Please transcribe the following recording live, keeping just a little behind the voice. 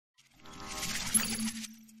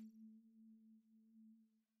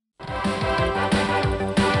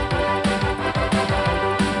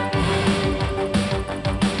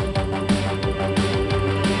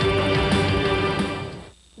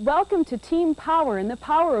Welcome to Team Power and the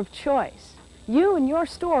Power of Choice. You and your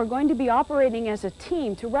store are going to be operating as a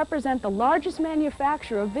team to represent the largest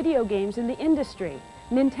manufacturer of video games in the industry,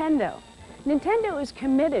 Nintendo. Nintendo is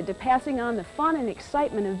committed to passing on the fun and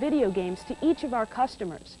excitement of video games to each of our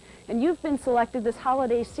customers, and you've been selected this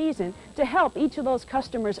holiday season to help each of those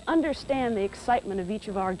customers understand the excitement of each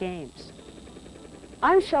of our games.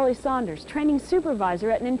 I'm Shelley Saunders, Training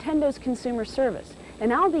Supervisor at Nintendo's Consumer Service,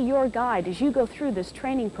 and I'll be your guide as you go through this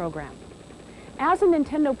training program. As a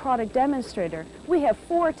Nintendo product demonstrator, we have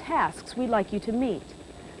 4 tasks we'd like you to meet.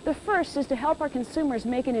 The first is to help our consumers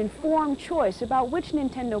make an informed choice about which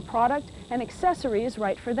Nintendo product and accessory is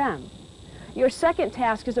right for them. Your second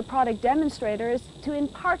task as a product demonstrator is to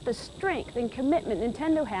impart the strength and commitment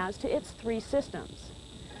Nintendo has to its 3 systems.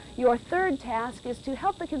 Your third task is to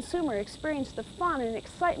help the consumer experience the fun and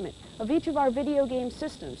excitement of each of our video game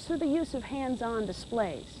systems through the use of hands-on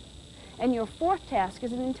displays. And your fourth task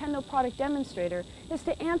as a Nintendo product demonstrator is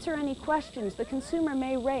to answer any questions the consumer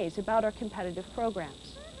may raise about our competitive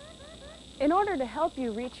programs. In order to help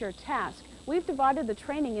you reach your task, we've divided the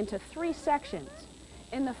training into 3 sections.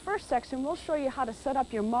 In the first section, we'll show you how to set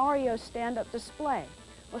up your Mario stand-up display.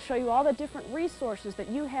 We'll show you all the different resources that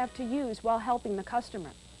you have to use while helping the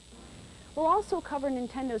customer. We'll also cover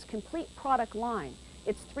Nintendo's complete product line,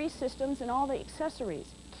 its 3 systems and all the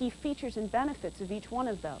accessories, key features and benefits of each one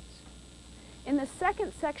of those. In the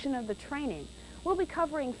second section of the training, we'll be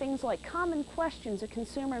covering things like common questions a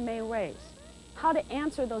consumer may raise, how to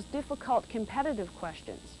answer those difficult competitive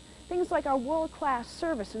questions, things like our world-class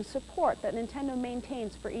service and support that Nintendo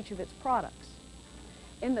maintains for each of its products.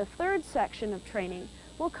 In the third section of training,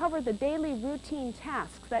 we'll cover the daily routine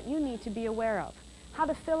tasks that you need to be aware of, how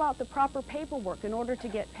to fill out the proper paperwork in order to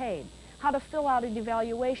get paid, how to fill out an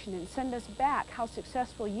evaluation and send us back how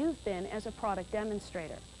successful you've been as a product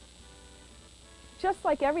demonstrator. Just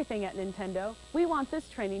like everything at Nintendo, we want this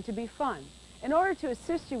training to be fun. In order to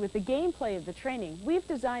assist you with the gameplay of the training, we've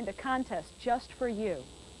designed a contest just for you.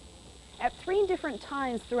 At 3 different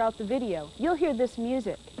times throughout the video, you'll hear this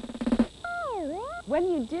music. When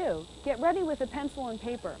you do, get ready with a pencil and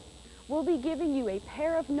paper. We'll be giving you a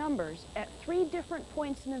pair of numbers at 3 different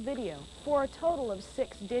points in the video for a total of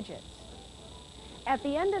 6 digits. At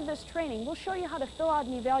the end of this training, we'll show you how to fill out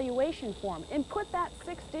an evaluation form and put that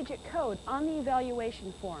 6-digit code on the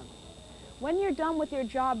evaluation form. When you're done with your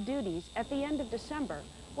job duties at the end of December,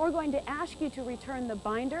 we're going to ask you to return the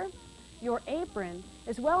binder, your apron,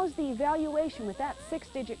 as well as the evaluation with that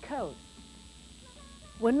 6-digit code.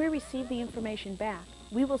 When we receive the information back,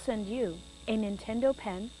 we will send you a Nintendo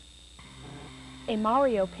pen, a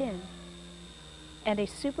Mario pin, and a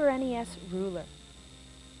Super NES ruler.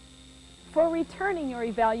 For returning your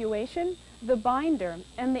evaluation, the binder,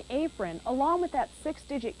 and the apron, along with that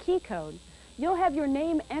 6-digit key code, you'll have your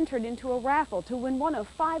name entered into a raffle to win one of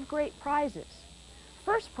 5 great prizes.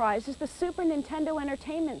 First prize is the Super Nintendo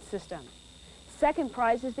Entertainment System. Second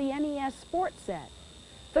prize is the NES Sports Set.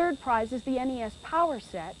 Third prize is the NES Power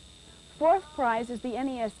Set. Fourth prize is the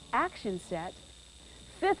NES Action Set.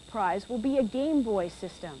 5th prize will be a Game Boy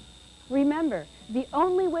system. Remember, the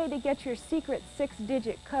only way to get your secret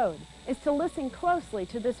 6-digit code is to listen closely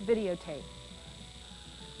to this videotape.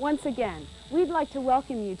 Once again, we'd like to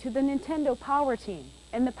welcome you to the Nintendo Power Team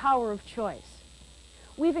and the Power of Choice.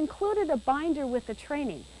 We've included a binder with the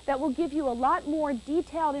training that will give you a lot more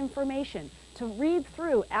detailed information to read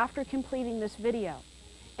through after completing this video.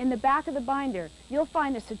 In the back of the binder, you'll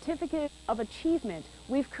find a certificate of achievement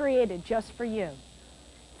we've created just for you.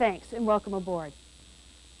 Thanks and welcome aboard.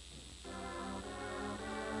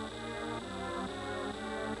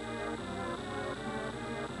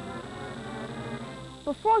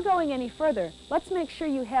 Before going any further, let's make sure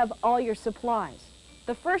you have all your supplies.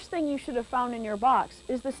 The first thing you should have found in your box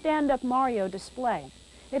is the stand-up Mario display.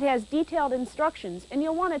 It has detailed instructions and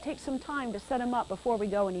you'll want to take some time to set them up before we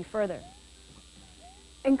go any further.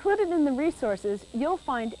 Included in the resources, you'll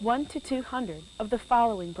find 1 to 200 of the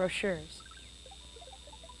following brochures.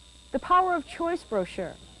 The Power of Choice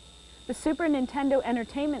brochure, the Super Nintendo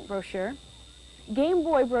Entertainment brochure, Game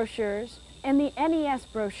Boy brochures, and the NES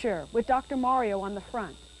brochure with Dr. Mario on the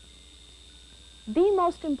front. The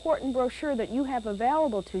most important brochure that you have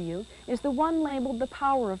available to you is the one labeled The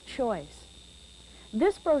Power of Choice.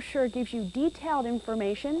 This brochure gives you detailed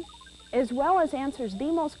information as well as answers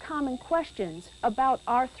the most common questions about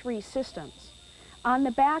our 3 systems. On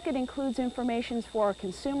the back, it includes information for our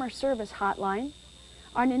Consumer Service Hotline,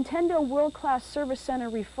 our Nintendo World Class Service Center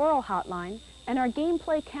Referral Hotline, and our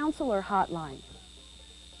Gameplay Counselor Hotline.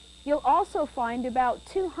 You'll also find about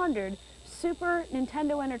 200 Super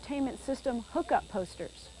Nintendo Entertainment System hookup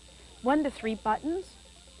posters, 1 to 3 buttons,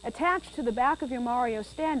 Attached to the back of your Mario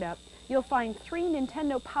stand-up, you'll find 3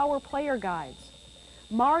 Nintendo Power Player Guides: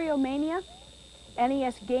 Mario Mania,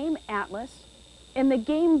 NES Game Atlas, and the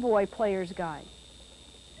Game Boy Player's Guide.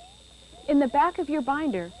 In the back of your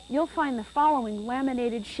binder, you'll find the following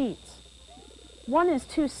laminated sheets. One is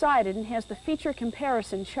two-sided and has the feature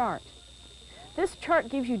comparison chart. This chart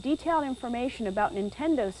gives you detailed information about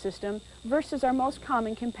Nintendo's system versus our most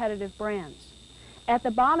common competitive brands. At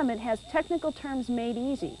the bottom, it has technical terms made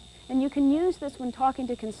easy, and you can use this when talking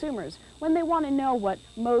to consumers when they want to know what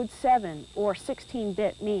Mode 7 or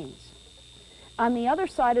 16-bit means. On the other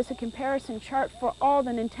side is a comparison chart for all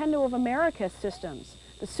the Nintendo of America systems: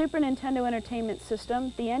 the Super Nintendo Entertainment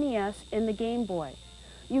System, the NES, and the Game Boy.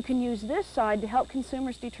 You can use this side to help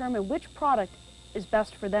consumers determine which product is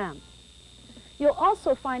best for them. You'll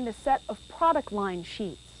also find a set of product line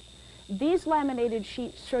sheets. These laminated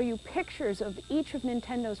sheets show you pictures of each of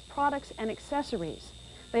Nintendo's products and accessories.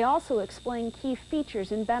 They also explain key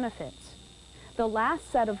features and benefits. The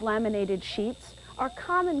last set of laminated sheets are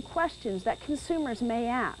common questions that consumers may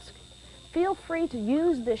ask. Feel free to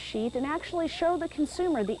use this sheet and actually show the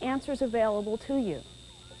consumer the answers available to you.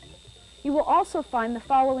 You will also find the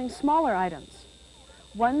following smaller items: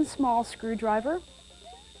 1 small screwdriver,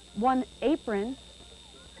 1 apron,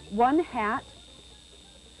 1 hat,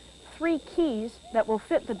 3 keys that will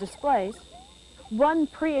fit the displays, 1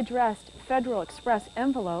 pre-addressed Federal Express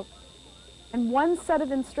envelope, and 1 set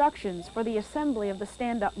of instructions for the assembly of the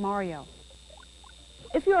stand-up Mario.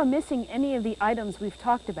 If you are missing any of the items we've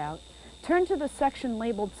talked about, turn to the section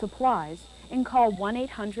labeled Supplies and call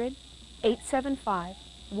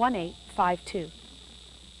 1-800-875-1852.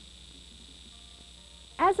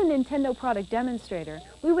 As a Nintendo product demonstrator,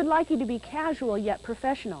 we would like you to be casual yet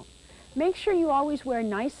professional. Make sure you always wear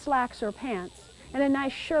nice slacks or pants and a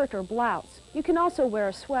nice shirt or blouse. You can also wear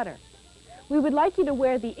a sweater. We would like you to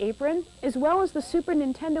wear the apron as well as the Super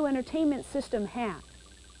Nintendo Entertainment System hat.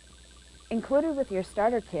 Included with your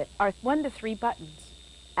starter kit are 1 to 3 buttons.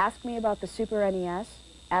 Ask me about the Super NES,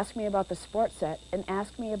 ask me about the Sport Set, and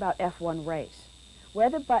ask me about F1 Race. Wear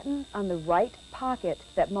the button on the right pocket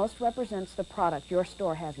that most represents the product your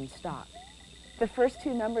store has in stock. The first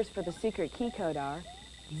 2 numbers for the secret key code are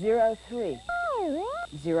 03.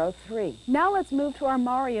 03. Now let's move to our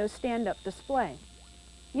Mario stand-up display.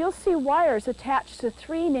 You'll see wires attached to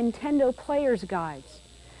 3 Nintendo Player's Guides.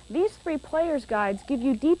 These 3 Player's Guides give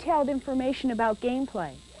you detailed information about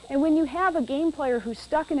gameplay. And when you have a game player who's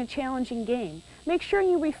stuck in a challenging game, make sure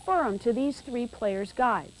you refer them to these 3 Player's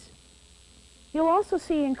Guides. You'll also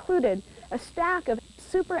see included a stack of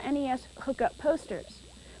Super NES hookup posters.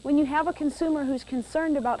 When you have a consumer who's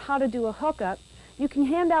concerned about how to do a hookup, you can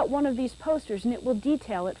hand out one of these posters and it will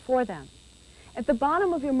detail it for them. At the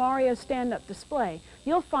bottom of your Mario stand-up display,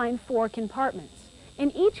 you'll find 4 compartments.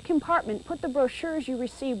 In each compartment, put the brochures you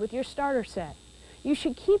receive with your starter set. You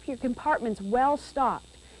should keep your compartments well stocked.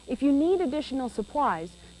 If you need additional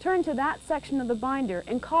supplies, turn to that section of the binder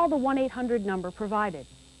and call the 1-800 number provided.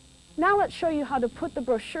 Now let's show you how to put the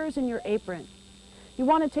brochures in your apron. You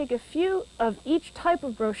want to take a few of each type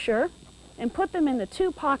of brochure and put them in the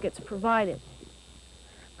 2 pockets provided.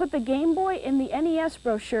 Put the Game Boy and the NES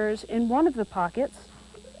brochures in one of the pockets,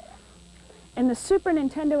 and the Super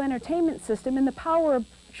Nintendo Entertainment System and the Power of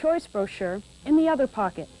Choice brochure in the other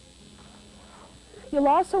pocket. You'll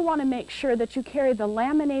also want to make sure that you carry the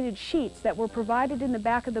laminated sheets that were provided in the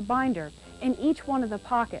back of the binder in each one of the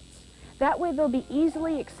pockets. That way they'll be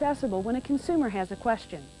easily accessible when a consumer has a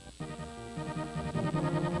question.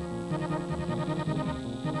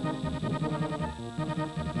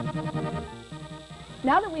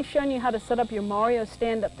 Now that we've shown you how to set up your Mario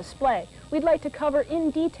stand-up display, we'd like to cover in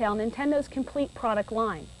detail Nintendo's complete product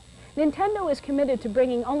line. Nintendo is committed to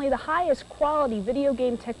bringing only the highest quality video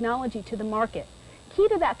game technology to the market. Key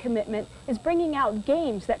to that commitment is bringing out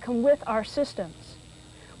games that come with our systems.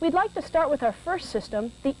 We'd like to start with our first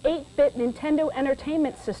system, the 8-bit Nintendo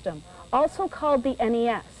Entertainment System, also called the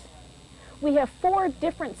NES. We have 4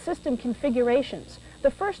 different system configurations, the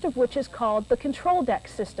first of which is called the Control Deck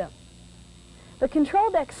system. The Control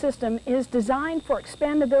Deck system is designed for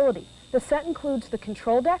expandability. The set includes the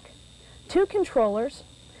control deck, 2 controllers,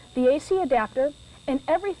 the AC adapter, and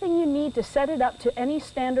everything you need to set it up to any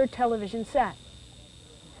standard television set.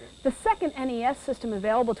 The second NES system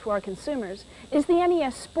available to our consumers is the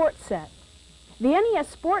NES Sports Set. The NES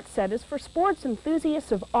Sports Set is for sports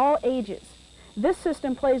enthusiasts of all ages. This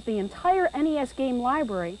system plays the entire NES game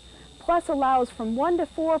library, plus allows from 1 to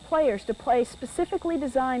 4 players to play specifically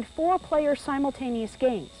designed 4-player simultaneous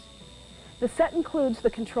games. The set includes the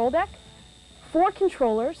control deck, 4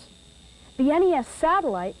 controllers, the NES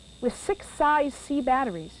satellite, with 6 size C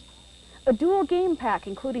batteries, a dual game pack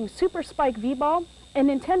including Super Spike V-Ball and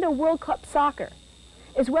Nintendo World Cup Soccer,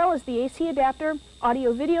 as well as the AC adapter,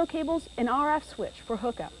 audio-video cables, and RF switch for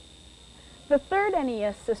hookup. The third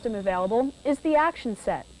NES system available is the Action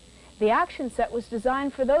Set. The Action Set was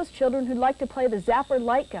designed for those children who'd like to play the Zapper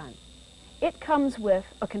light gun. It comes with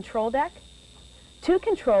a control deck, 2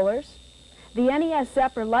 controllers, the NES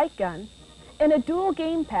Zapper light gun, and a dual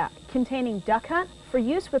game pack containing Duck Hunt for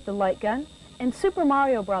use with the light gun and Super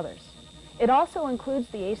Mario Brothers. It also includes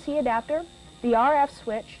the AC adapter, the RF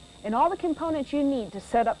switch, and all the components you need to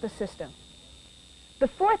set up the system. The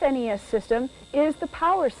fourth NES system is the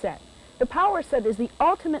Power Set. The Power Set is the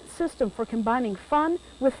ultimate system for combining fun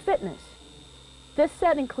with fitness. This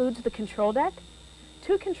set includes the control deck,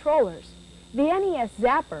 2 controllers, the NES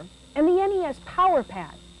Zapper, and the NES Power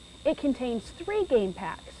Pad. It contains 3 game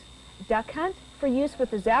packs, Duck Hunt for use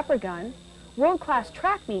with the Zapper gun, World Class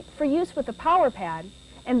Track Meet for use with the Power Pad,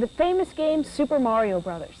 and the famous game Super Mario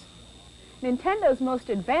Brothers. Nintendo's most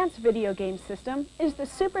advanced video game system is the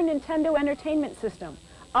Super Nintendo Entertainment System,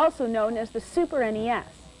 also known as the Super NES.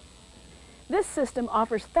 This system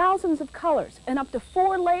offers thousands of colors and up to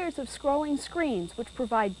 4 layers of scrolling screens which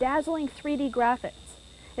provide dazzling 3D graphics.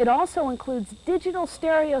 It also includes digital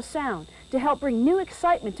stereo sound to help bring new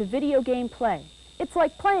excitement to video game play. It's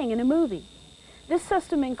like playing in a movie. This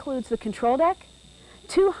system includes the control deck,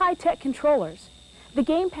 2 high-tech controllers, the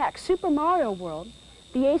game pack Super Mario World,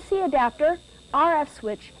 the AC adapter, RF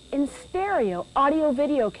switch, and stereo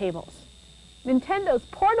audio-video cables. Nintendo's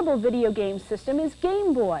portable video game system is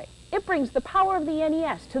Game Boy. It brings the power of the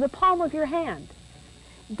NES to the palm of your hand.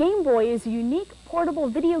 Game Boy is a unique portable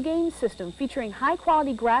video game system featuring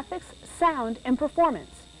high-quality graphics, sound, and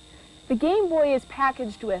performance. The Game Boy is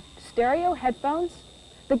packaged with stereo headphones,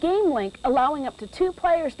 the Game Link allowing up to 2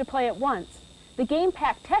 players to play at once, the Game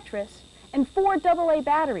Pack Tetris, and 4 AA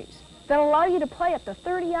batteries that allow you to play up to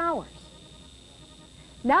 30 hours.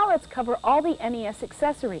 Now let's cover all the NES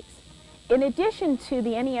accessories. In addition to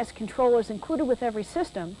the NES controllers included with every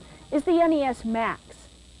system, is the NES Max.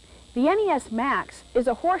 The NES Max is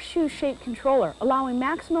a horseshoe-shaped controller allowing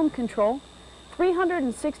maximum control,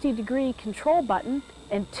 360-degree control button,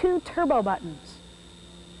 and 2 turbo buttons.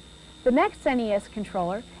 The next NES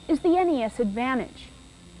controller is the NES Advantage.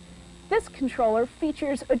 This controller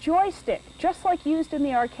features a joystick just like used in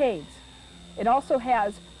the arcades. It also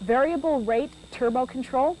has variable rate turbo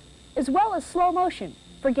control as well as slow motion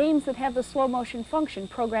for games that have the slow motion function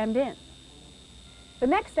programmed in. The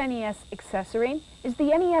next NES accessory is the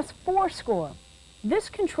NES 4-Score. This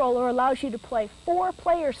controller allows you to play 4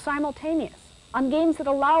 players simultaneous on games that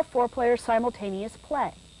allow 4 players simultaneous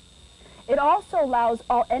play. It also allows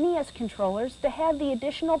all NES controllers to have the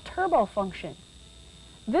additional turbo function.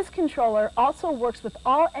 This controller also works with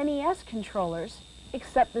all NES controllers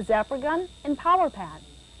except the Zapper gun and Power Pad.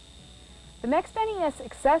 The next NES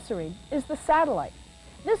accessory is the Satellite.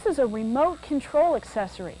 This is a remote control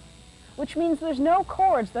accessory, which means there's no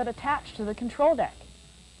cords that attach to the control deck.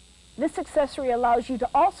 This accessory allows you to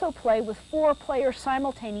also play with 4 player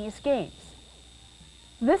simultaneous games.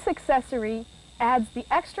 This accessory adds the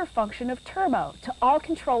extra function of turbo to all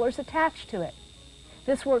controllers attached to it.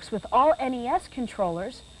 This works with all NES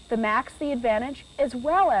controllers, the Max, the Advantage, as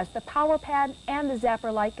well as the Power Pad and the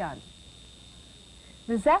Zapper light gun.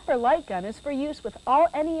 The Zapper light gun is for use with all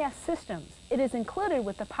NES systems. It is included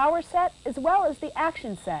with the Power Set as well as the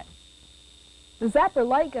Action Set. The Zapper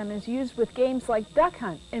light gun is used with games like Duck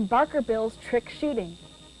Hunt and Barker Bill's Trick Shooting.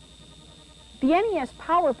 The NES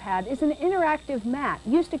Power Pad is an interactive mat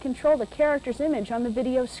used to control the character's image on the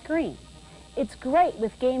video screen. It's great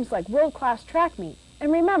with games like World Class Track Meet,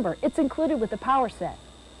 and remember, it's included with the Power Set.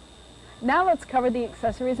 Now let's cover the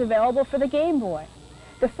accessories available for the Game Boy.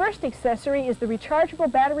 The first accessory is the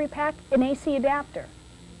rechargeable battery pack and AC adapter.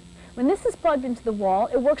 When this is plugged into the wall,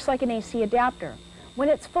 it works like an AC adapter. When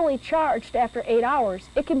it's fully charged after 8 hours,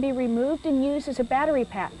 it can be removed and used as a battery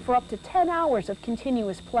pack for up to 10 hours of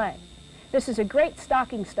continuous play. This is a great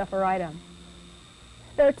stocking stuffer item.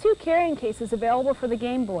 There are 2 carrying cases available for the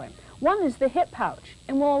Game Boy. One is the hip pouch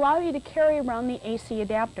and will allow you to carry around the AC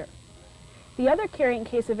adapter. The other carrying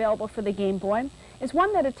case available for the Game Boy is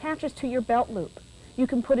one that attaches to your belt loop. You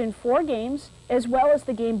can put in 4 games as well as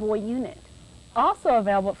the Game Boy unit. Also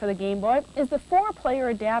available for the Game Boy is the 4-player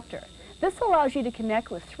adapter. This allows you to connect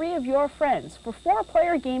with 3 of your friends for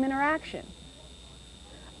 4-player game interaction.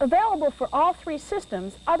 Available for all 3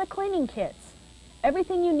 systems are the cleaning kits.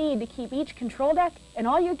 Everything you need to keep each control deck and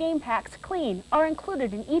all your game packs clean are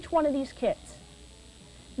included in each one of these kits.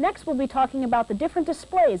 Next, we'll be talking about the different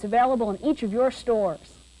displays available in each of your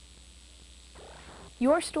stores.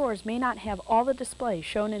 Your stores may not have all the displays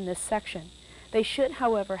shown in this section. They should,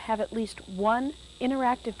 however, have at least one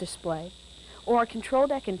interactive display or a control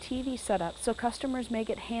deck and TV setup so customers may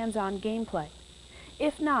get hands-on gameplay.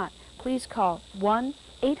 If not, please call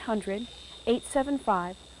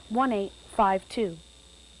 1-800-875-1852.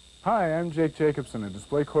 Hi, I'm Jake Jacobson, a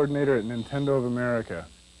display coordinator at Nintendo of America.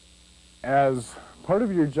 As part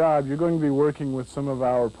of your job, you're going to be working with some of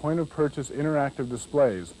our point-of-purchase interactive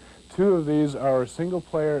displays. Two of these are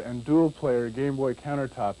single-player and dual-player Game Boy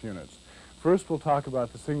countertop units. First, we'll talk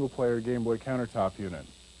about the single-player Game Boy countertop unit.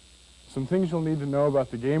 Some things you'll need to know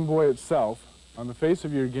about the Game Boy itself. On the face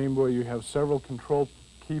of your Game Boy, you have several control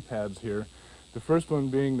keypads here. The first one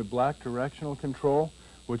being the black directional control,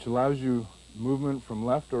 which allows you movement from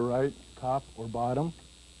left or right, top or bottom.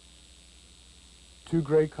 Two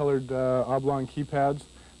gray-colored oblong keypads.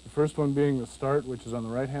 The first one being the start, which is on the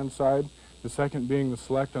right-hand side. The second being the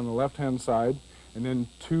select on the left-hand side. And then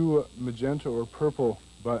two magenta or purple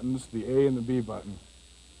buttons, the A and the B button.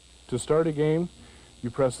 To start a game, you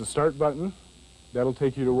press the start button. That'll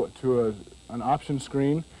take you to an option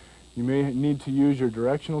screen. You may need to use your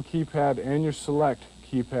directional keypad and your select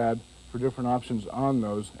keypad for different options on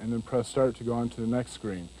those, and then press start to go on to the next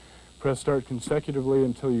screen. Press start consecutively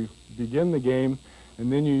until you begin the game,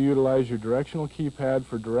 and then you utilize your directional keypad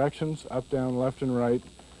for directions, up, down, left, and right,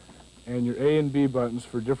 and your A and B buttons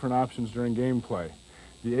for different options during gameplay.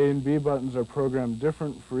 The A and B buttons are programmed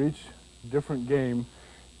different for each different game,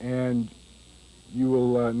 and you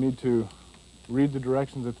will need to read the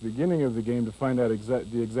directions at the beginning of the game to find out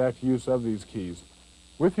the exact use of these keys.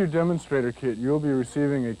 With your demonstrator kit, you'll be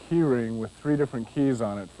receiving a key ring with 3 different keys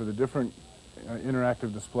on it for the different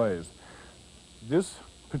interactive displays. This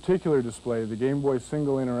particular display, the Game Boy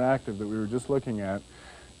Single Interactive that we were just looking at,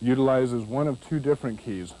 utilizes one of 2 different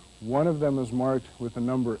keys. One of them is marked with the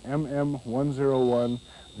number MM101.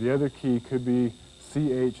 The other key could be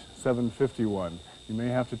CH751. You may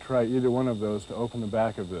have to try either one of those to open the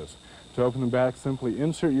back of this. To open the back, simply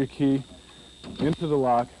insert your key into the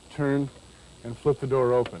lock, turn, and flip the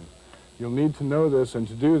door open. You'll need to know this and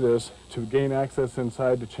to do this to gain access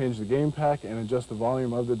inside to change the game pack and adjust the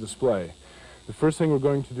volume of the display. The first thing we're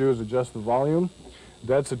going to do is adjust the volume.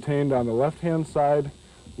 That's attained on the left-hand side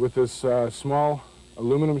with this small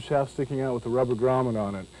aluminum shaft sticking out with a rubber grommet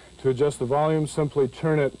on it. To adjust the volume, simply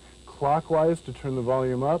turn it clockwise to turn the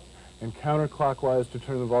volume up and counterclockwise to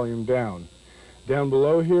turn the volume down. Down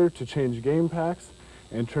below here, to change game packs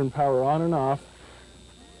and turn power on and off,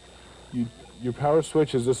 your power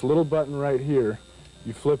switch is this little button right here.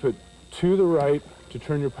 You flip it to the right to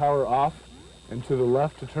turn your power off and to the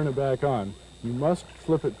left to turn it back on. You must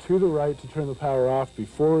flip it to the right to turn the power off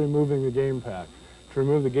before removing the game pack. To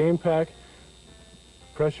remove the game pack,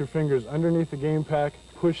 press your fingers underneath the game pack,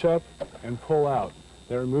 push up, and pull out.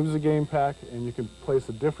 That removes the game pack, and you can place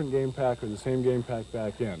a different game pack or the same game pack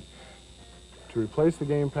back in. To replace the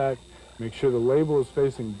game pack, make sure the label is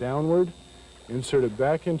facing downward, insert it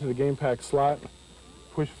back into the game pack slot,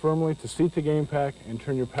 push firmly to seat the game pack, and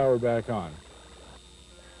turn your power back on.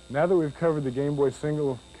 Now that we've covered the Game Boy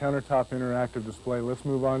Single Countertop Interactive Display, let's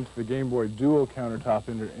move on to the Game Boy Dual Countertop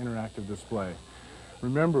Interactive Display.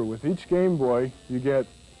 Remember, with each Game Boy, you get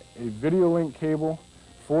a video link cable,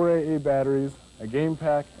 4 AA batteries, a game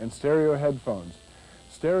pack, and stereo headphones.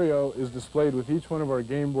 Stereo is displayed with each one of our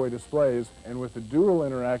Game Boy displays, and with the Dual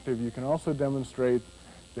Interactive, you can also demonstrate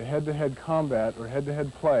the head-to-head combat or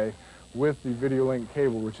head-to-head play with the video link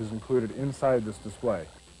cable, which is included inside this display.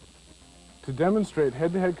 To demonstrate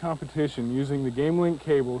head-to-head competition using the Game Link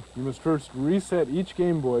cable, you must first reset each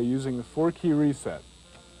Game Boy using the 4-key reset.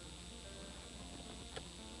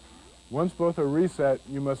 Once both are reset,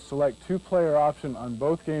 you must select 2-player option on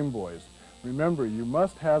both Game Boys. Remember, you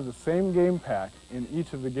must have the same game pack in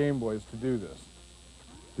each of the Game Boys to do this.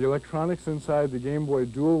 The electronics inside the Game Boy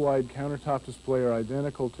dual-wide countertop display are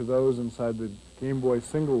identical to those inside the Game Boy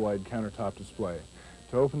single-wide countertop display.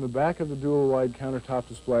 To open the back of the dual-wide countertop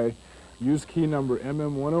display, use key number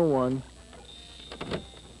MM101,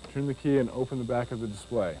 turn the key and open the back of the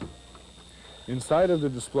display. Inside of the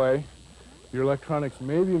display, your electronics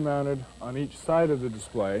may be mounted on each side of the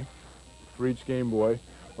display for each Game Boy,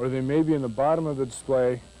 or they may be in the bottom of the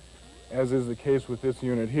display, as is the case with this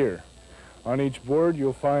unit here. On each board,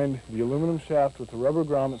 you'll find the aluminum shaft with the rubber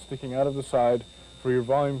grommet sticking out of the side for your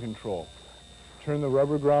volume control. Turn the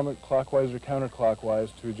rubber grommet clockwise or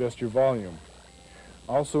counterclockwise to adjust your volume.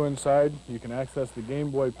 Also inside, you can access the Game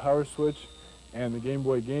Boy power switch and the Game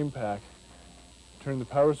Boy game pack. Turn the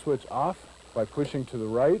power switch off by pushing to the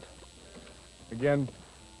right. Again,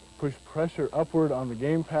 push pressure upward on the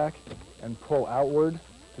game pack and pull outward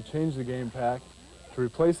to change the game pack. To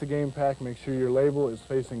replace the game pack, make sure your label is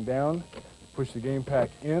facing down. Push the game pack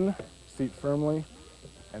in, seat firmly,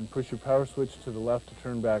 and push your power switch to the left to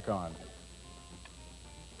turn back on.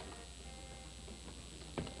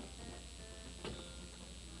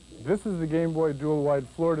 This is the Game Boy dual-wide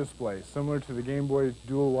floor display, similar to the Game Boy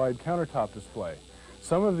dual-wide countertop display.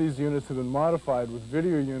 Some of these units have been modified with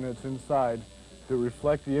video units inside that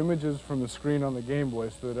reflect the images from the screen on the Game Boy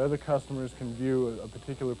so that other customers can view a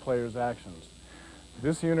particular player's actions.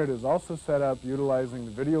 This unit is also set up utilizing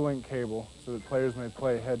the video link cable so that players may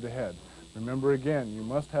play head-to-head. Remember again, you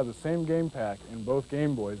must have the same game pack in both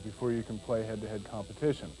Game Boys before you can play head-to-head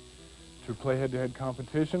competition. To play head-to-head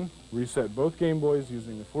competition, reset both Game Boys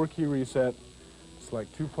using the 4-key reset,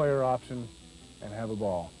 select 2-player option, and have a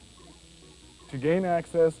ball. To gain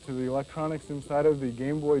access to the electronics inside of the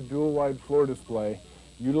Game Boy dual-wide floor display,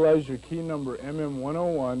 utilize your key number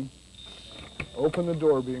MM101, open the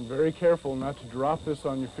door, being very careful not to drop this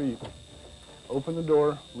on your feet. Open the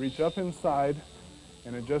door, reach up inside,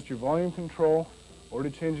 and adjust your volume control, or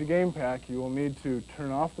to change the game pack, you will need to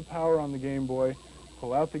turn off the power on the Game Boy,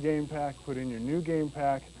 pull out the game pack, put in your new game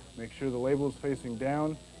pack, make sure the label is facing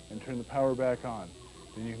down, and turn the power back on.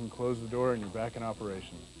 Then you can close the door and you're back in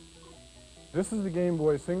operation. This is the Game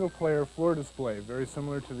Boy single-player floor display, very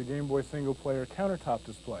similar to the Game Boy single-player countertop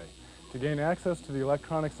display. To gain access to the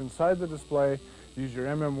electronics inside the display, use your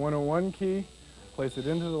MM101 key, place it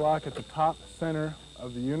into the lock at the top center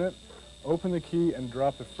of the unit, open the key and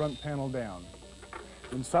drop the front panel down.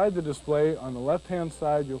 Inside the display, on the left-hand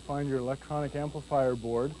side, you'll find your electronic amplifier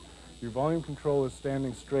board. Your volume control is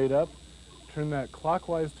standing straight up. Turn that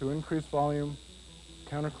clockwise to increase volume,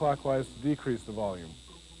 counterclockwise to decrease the volume.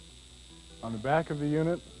 On the back of the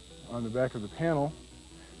unit, on the back of the panel,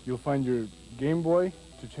 you'll find your Game Boy.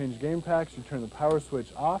 To change game packs, you turn the power switch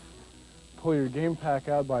off, pull your game pack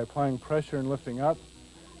out by applying pressure and lifting up.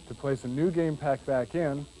 To place a new game pack back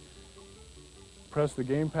in, press the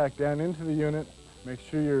game pack down into the unit, make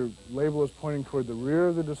sure your label is pointing toward the rear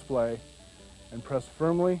of the display, and press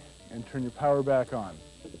firmly and turn your power back on.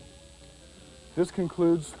 This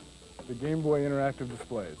concludes the Game Boy interactive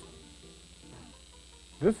displays.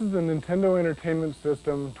 This is the Nintendo Entertainment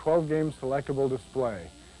System 12-game selectable display.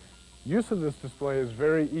 Use of this display is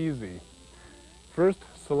very easy. First,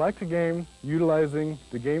 select a game utilizing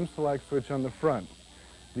the Game Select switch on the front.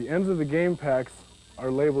 The ends of the game packs are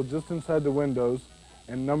labeled just inside the windows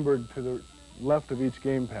and numbered to the left of each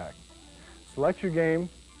game pack. Select your game,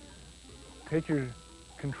 take your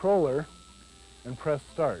controller, and press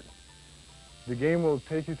Start. The game will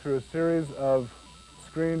take you through a series of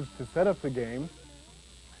screens to set up the game.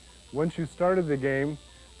 Once you started the game,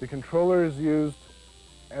 the controller is used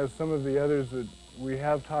as some of the others that we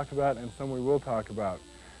have talked about and some we will talk about.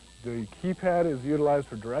 The keypad is utilized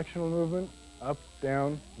for directional movement, up,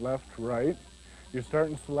 down, left, right. Your start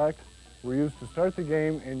and select were used to start the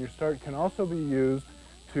game, and your start can also be used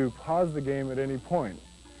to pause the game at any point.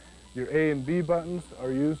 Your A and B buttons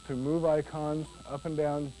are used to move icons up and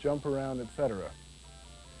down, jump around, etc.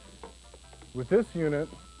 With this unit,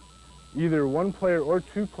 either one player or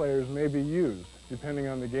two players may be used, depending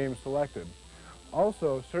on the game selected.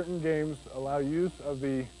 Also, certain games allow use of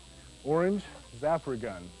the orange zapper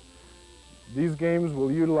gun. These games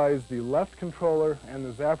will utilize the left controller and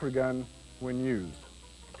the zapper gun when used.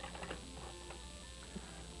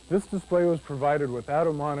 This display was provided without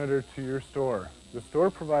a monitor to your store. The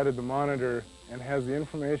store provided the monitor and has the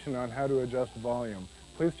information on how to adjust volume.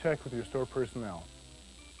 Please check with your store personnel.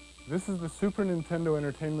 This is the Super Nintendo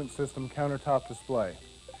Entertainment System countertop display.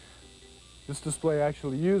 This display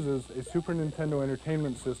actually uses a Super Nintendo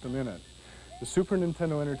Entertainment System in it. The Super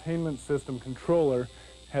Nintendo Entertainment System controller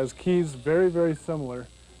has keys very, very similar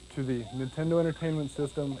to the Nintendo Entertainment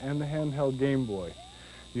System and the handheld Game Boy.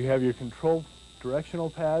 You have your control directional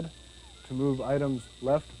pad to move items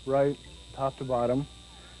left, right, top to bottom,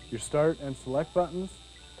 your start and select buttons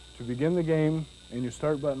to begin the game, and your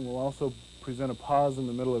start button will also present a pause in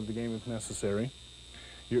the middle of the game if necessary.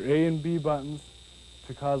 Your A and B buttons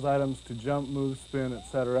to cause items to jump, move, spin,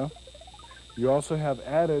 etc. You also have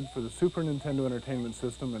added for the Super Nintendo Entertainment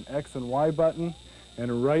System an X and Y button and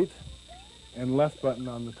a right and left button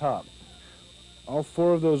on the top. All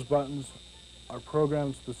four of those buttons are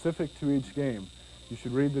programmed specific to each game. You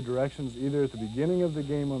should read the directions either at the beginning of the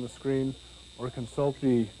game on the screen or consult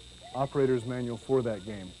the operator's manual for that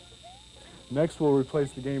game. Next, we'll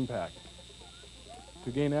replace the game pack.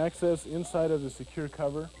 To gain access inside of the secure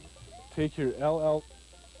cover, take your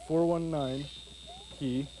LL419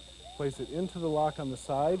 key, place it into the lock on the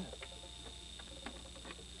side,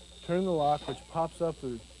 turn the lock, which pops up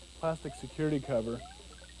the plastic security cover,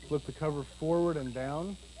 flip the cover forward and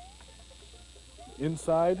down.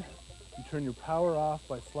 Inside, you turn your power off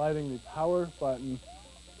by sliding the power button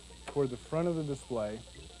toward the front of the display.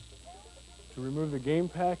 To remove the game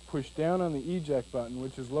pack, push down on the eject button,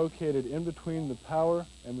 which is located in between the power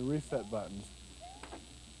and the reset buttons.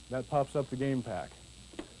 That pops up the game pack.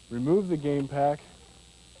 Remove the game pack,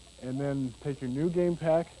 and then take your new game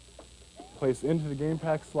pack, place into the game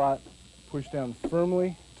pack slot, push down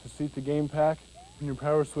firmly to seat the game pack, turn your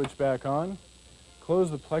power switch back on,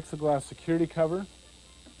 close the plexiglass security cover,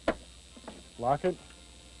 lock it.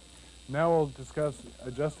 Now we'll discuss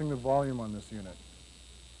adjusting the volume on this unit.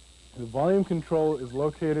 The volume control is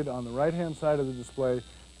located on the right-hand side of the display,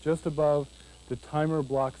 just above the timer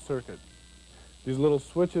block circuit. These little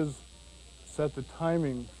switches set the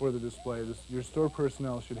timing for the display. Your store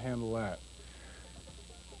personnel should handle that.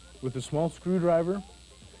 With a small screwdriver,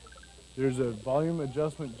 there's a volume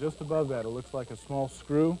adjustment just above that. It looks like a small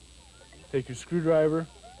screw. Take your screwdriver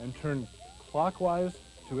and turn clockwise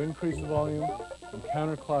to increase the volume and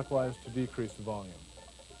counterclockwise to decrease the volume.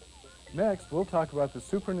 Next, we'll talk about the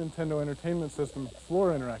Super Nintendo Entertainment System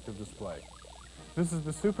floor interactive display. This is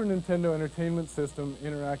the Super Nintendo Entertainment System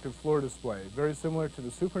interactive floor display, very similar to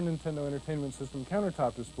the Super Nintendo Entertainment System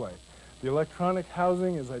countertop display. The electronic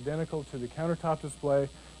housing is identical to the countertop display.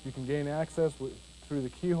 You can gain access through the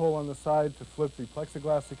keyhole on the side to flip the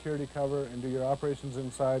plexiglass security cover and do your operations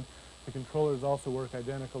inside. The controllers also work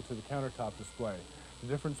identical to the countertop display. The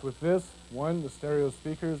difference with this, one, the stereo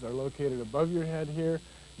speakers are located above your head here.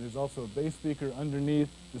 There's also a bass speaker underneath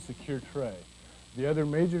the secure tray. The other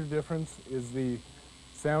major difference is the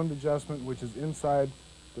sound adjustment, which is inside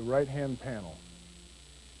the right-hand panel.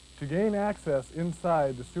 To gain access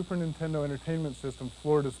inside the Super Nintendo Entertainment System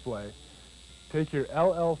floor display, take your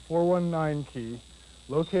LL419 key,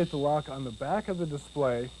 locate the lock on the back of the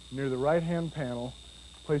display near the right-hand panel,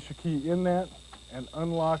 place your key in that and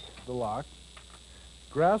unlock the lock.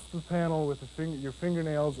 Grasp the panel with your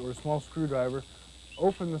fingernails or a small screwdriver.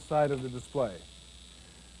 Open the side of the display.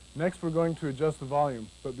 Next, we're going to adjust the volume.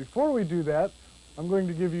 But before we do that, I'm going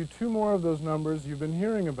to give you two more of those numbers you've been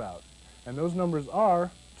hearing about. And those numbers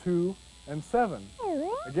are 2 and 7.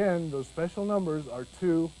 Again, those special numbers are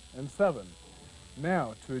 2 and 7.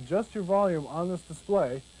 Now, to adjust your volume on this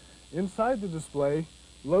display, inside the display,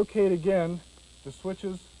 locate again the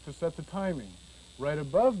switches to set the timing. Right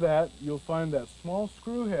above that, you'll find that small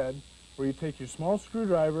screw head where you take your small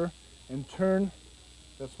screwdriver and turn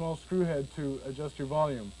that small screw head to adjust your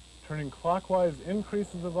volume. Turning clockwise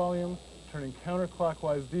increases the volume, turning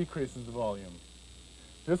counterclockwise decreases the volume.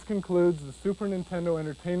 This concludes the Super Nintendo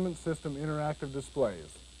Entertainment System interactive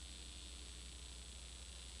displays.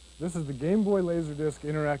 This is the Game Boy Laserdisc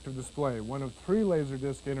interactive display, one of 3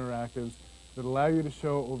 Laserdisc interactives that allow you to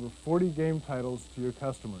show over 40 game titles to your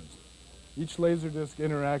customers. Each Laserdisc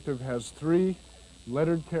interactive has 3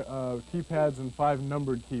 lettered keypads and 5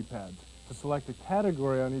 numbered keypads. To select a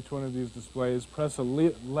category on each one of these displays, press a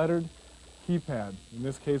lettered keypad. In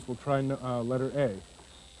this case, we'll try letter A.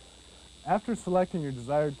 After selecting your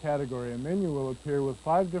desired category, a menu will appear with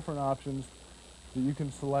 5 different options that you can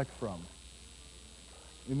select from.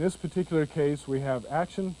 In this particular case, we have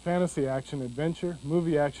action, fantasy action, adventure,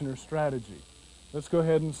 movie action, or strategy. Let's go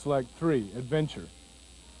ahead and select 3, adventure.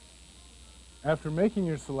 After making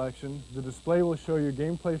your selection, the display will show you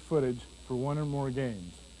gameplay footage for 1 or more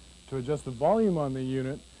games. To adjust the volume on the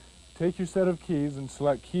unit, take your set of keys and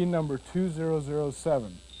select key number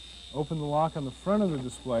 2007. Open the lock on the front of the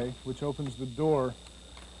display, which opens the door,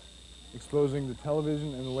 exposing the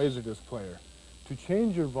television and the Laserdisc player. To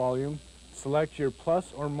change your volume, select your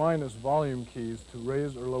plus or minus volume keys to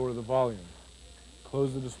raise or lower the volume.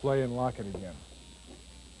 Close the display and lock it again.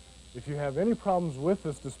 If you have any problems with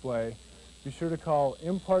this display, be sure to call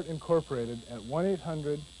Impart Incorporated at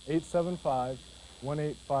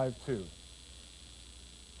 1-800-875-1852.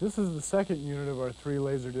 This is the second unit of our 3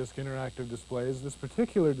 Laserdisc interactive displays. This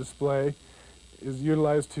particular display is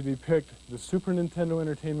utilized to depict the Super Nintendo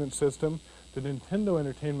Entertainment System, the Nintendo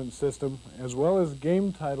Entertainment System, as well as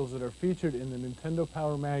game titles that are featured in the Nintendo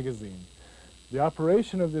Power magazine. The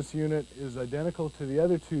operation of this unit is identical to the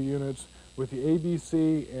other 2 units with the A, B,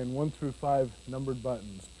 C, and 1 through 5 numbered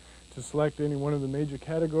buttons. To select any one of the major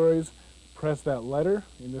categories, press that letter.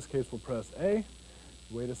 In this case, we'll press A.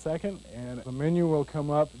 Wait a second, and a menu will come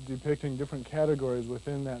up depicting different categories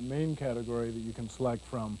within that main category that you can select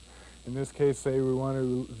from. In this case, say we want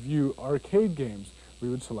to view arcade games, we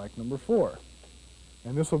would select number 4.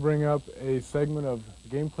 And this will bring up a segment of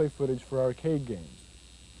gameplay footage for arcade games.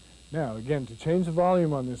 Now, again, to change the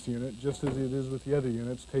volume on this unit, just as it is with the other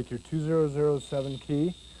units, take your 2007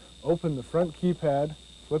 key, open the front keypad,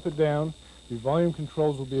 flip it down. The volume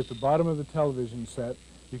controls will be at the bottom of the television set.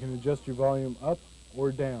 You can adjust your volume up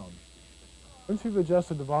or down. Once you've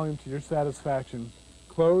adjusted the volume to your satisfaction,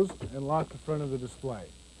 close and lock the front of the display.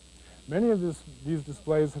 Many of these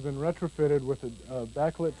displays have been retrofitted with a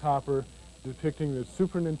backlit topper depicting the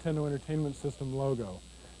Super Nintendo Entertainment System logo.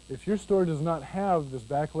 If your store does not have this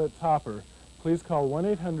backlit topper, please call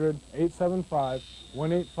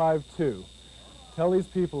 1-800-875-1852. Tell these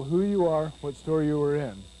people who you are, what store you were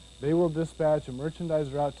in. They will dispatch a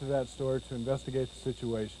merchandiser out to that store to investigate the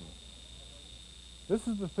situation. This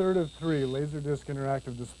is the third of 3 Laserdisc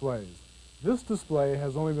interactive displays. This display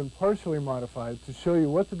has only been partially modified to show you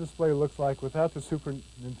what the display looks like without the Super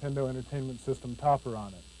Nintendo Entertainment System topper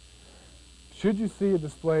on it. Should you see a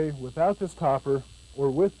display without this topper or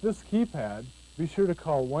with this keypad, be sure to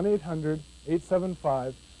call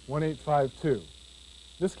 1-800-875-1852.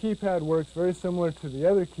 This keypad works very similar to the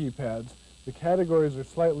other keypads. The categories are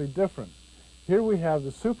slightly different. Here we have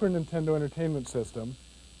the Super Nintendo Entertainment System,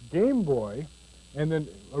 Game Boy, and then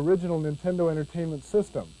original Nintendo Entertainment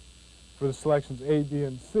System for the selections A, B,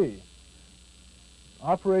 and C.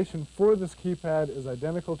 Operation for this keypad is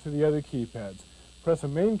identical to the other keypads. Press a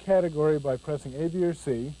main category by pressing A, B, or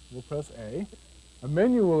C. We'll press A. A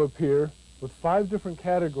menu will appear with 5 different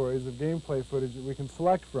categories of gameplay footage that we can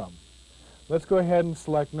select from. Let's go ahead and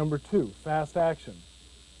select number 2, Fast Action.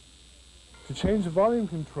 To change the volume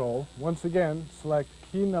control, once again, select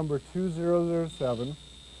key number 2007,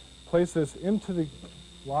 place this into the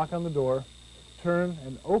lock on the door, turn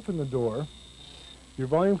and open the door. Your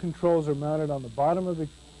volume controls are mounted on the bottom of the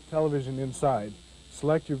television inside.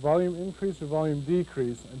 Select your volume increase or volume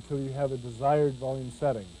decrease until you have a desired volume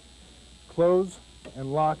setting. Close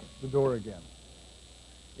and lock the door again.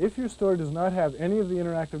 If your store does not have any of the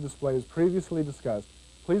interactive displays previously discussed,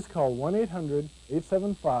 please call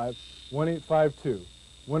 1-800-875-1852.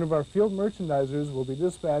 One of our field merchandisers will be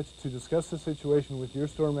dispatched to discuss the situation with your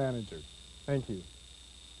store manager. Thank you.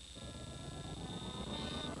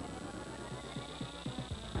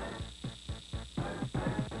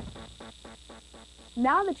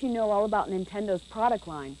 Now that you know all about Nintendo's product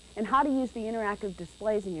line and how to use the interactive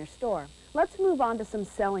displays in your store, let's move on to some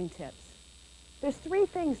selling tips. There's 3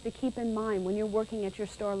 things to keep in mind when you're working at your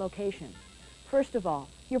store location. First of all,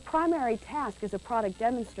 your primary task as a product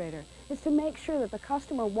demonstrator is to make sure that the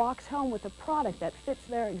customer walks home with a product that fits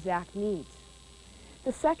their exact needs.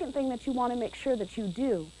 The second thing that you want to make sure that you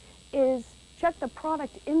do is check the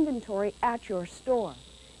product inventory at your store.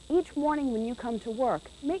 Each morning when you come to work,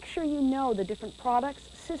 make sure you know the different products,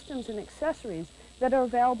 systems, and accessories that are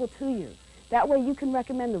available to you. That way you can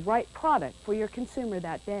recommend the right product for your consumer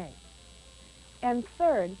that day. And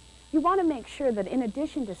third, you want to make sure that in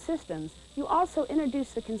addition to systems, you also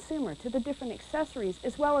introduce the consumer to the different accessories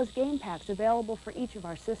as well as game packs available for each of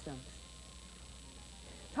our systems.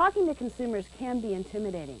 Talking to consumers can be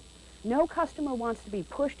intimidating. No customer wants to be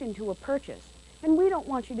pushed into a purchase, and we don't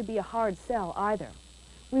want you to be a hard sell either.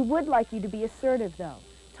 We would like you to be assertive though.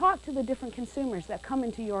 Talk to the different consumers that come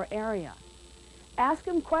into your area. Ask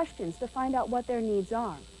them questions to find out what their needs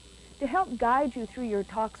are. To help guide you through your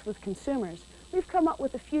talks with consumers, we've come up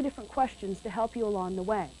with a few different questions to help you along the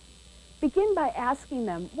way. Begin by asking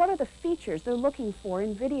them what are the features they're looking for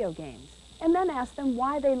in video games, and then ask them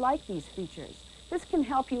why they like these features. This can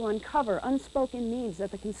help you uncover unspoken needs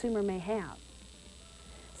that the consumer may have.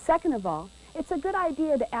 Second of all, it's a good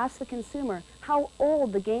idea to ask the consumer how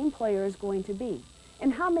old the game player is going to be,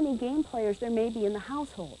 and how many game players there may be in the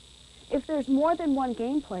household. If there's more than one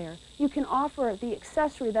game player, you can offer the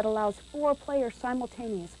accessory that allows 4 players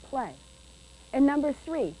simultaneous play. And number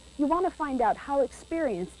 3, you want to find out how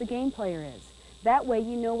experienced the game player is. That way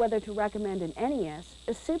you know whether to recommend an NES,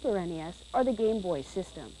 a Super NES, or the Game Boy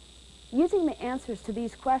system. Using the answers to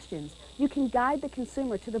these questions, you can guide the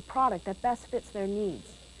consumer to the product that best fits their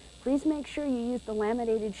needs. Please make sure you use the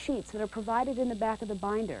laminated sheets that are provided in the back of the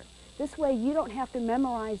binder. This way you don't have to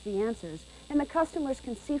memorize the answers, and the customers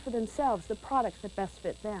can see for themselves the products that best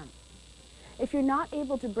fit them. If you're not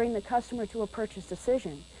able to bring the customer to a purchase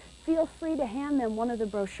decision, feel free to hand them one of the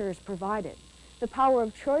brochures provided. The Power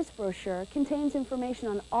of Choice brochure contains information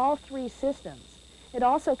on all 3 systems. It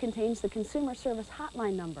also contains the consumer service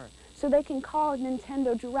hotline number, so they can call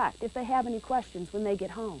Nintendo Direct if they have any questions when they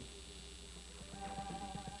get home.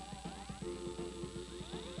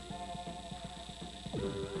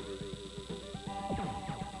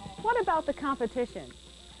 What about the competition?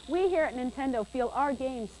 We here at Nintendo feel our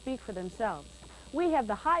games speak for themselves. We have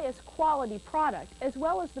the highest quality product as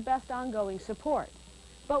well as the best ongoing support.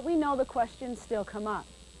 But we know the questions still come up.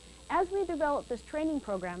 As we developed this training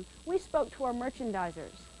program, we spoke to our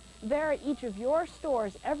merchandisers. They're at each of your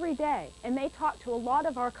stores every day, and they talk to a lot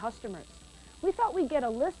of our customers. We thought we'd get a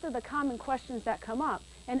list of the common questions that come up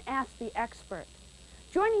and ask the expert.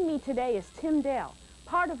 Joining me today is Tim Dale,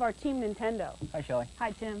 part of our Team Nintendo. Hi, Shelley.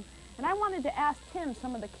 Hi, Tim. And I wanted to ask Tim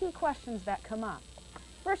some of the key questions that come up.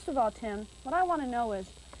 First of all, Tim, what I want to know is,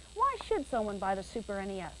 why should someone buy the Super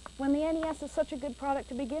NES when the NES is such a good product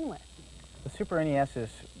to begin with? The Super NES is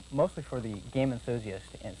mostly for the game enthusiast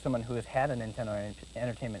and someone who has had a Nintendo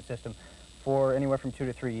Entertainment System for anywhere from 2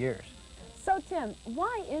 to 3 years. So, Tim,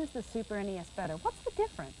 why is the Super NES better? What's the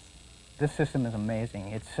difference? This system is amazing.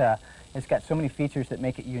 It's got so many features that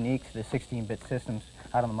make it unique to the 16-bit systems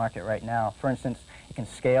out on the market right now. For instance, it can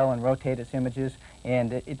scale and rotate its images,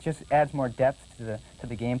 and it just adds more depth to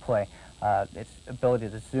the gameplay. Its ability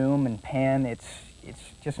to zoom and pan, it's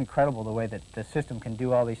just incredible the way that the system can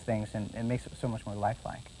do all these things and makes it so much more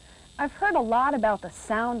lifelike. I've heard a lot about the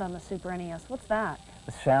sound on the Super NES. What's that?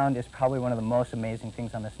 The sound is probably one of the most amazing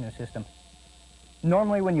things on this new system.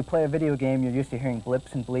 Normally when you play a video game, you're used to hearing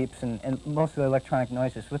blips and bleeps and most of the electronic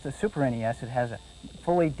noises. With the Super NES, it has a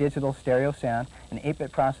fully digital stereo sound, an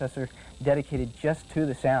 8-bit processor dedicated just to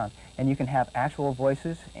the sound, and you can have actual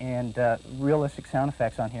voices and realistic sound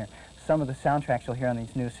effects on here. Some of the soundtracks you'll hear on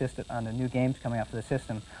these on the new games coming out for the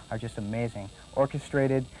system are just amazing,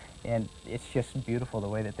 orchestrated, and it's just beautiful the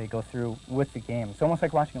way that they go through with the game. It's almost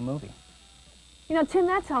like watching a movie. You know, Tim,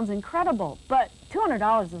 that sounds incredible, but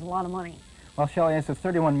 $200 is a lot of money. Well, Shelley, as the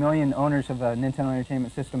 31 million owners of a Nintendo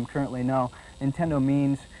Entertainment System currently know, Nintendo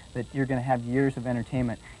means that you're going to have years of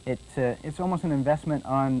entertainment. It's almost an investment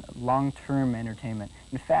on long-term entertainment.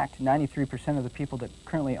 In fact, 93% of the people that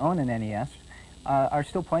currently own an NES are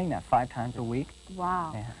still playing that 5 times a week.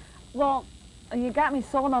 Wow. Yeah. Well, you got me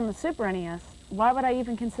sold on the Super NES. Why would I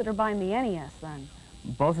even consider buying the NES then?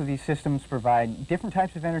 Both of these systems provide different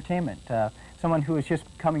types of entertainment. Someone who is just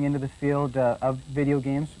coming into the field of video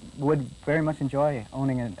games would very much enjoy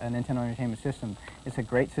owning a Nintendo Entertainment System. It's a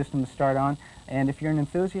great system to start on, and if you're an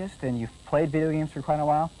enthusiast and you've played video games for quite a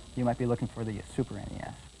while, you might be looking for the Super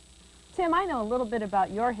NES. Tim, I know a little bit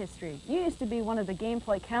about your history. You used to be one of the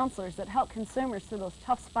gameplay counselors that helped consumers through those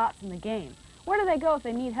tough spots in the game. Where do they go if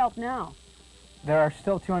they need help now? There are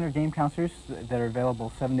still 200 game counselors that are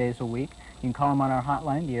available 7 days a week. You can call them on our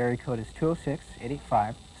hotline. The area code is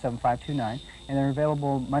 206-885-7529, and they're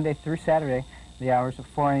available Monday through Saturday, the hours of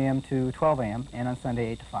 4 a.m. to 12 a.m., and on Sunday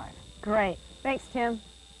 8 to 5. Great. Thanks, Tim.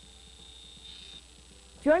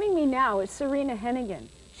 Joining me now is Serena Hennigan.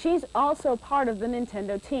 She's also part of the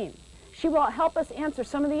Nintendo team. She will help us answer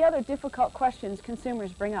some of the other difficult questions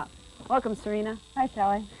consumers bring up. Welcome, Serena. Hi,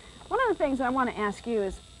 Sally. One of the things I want to ask you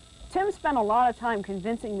is, Tim spent a lot of time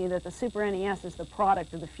convincing me that the Super NES is the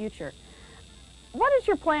product of the future. What is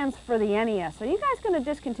your plans for the NES? Are you guys going to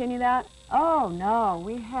discontinue that? Oh, no.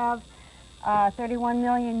 We have 31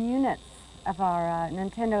 million units of our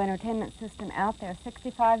Nintendo Entertainment System out there,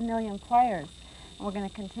 65 million players. And we're going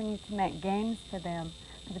to continue to make games for them,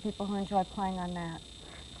 for the people who enjoy playing on that.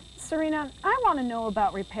 Serena, I want to know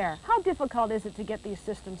about repair. How difficult is it to get these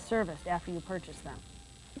systems serviced after you purchase them?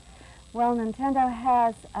 Well, Nintendo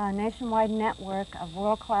has a nationwide network of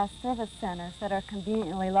world-class service centers that are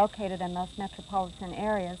conveniently located in those metropolitan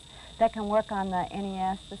areas that can work on the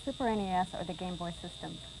NES, the Super NES, or the Game Boy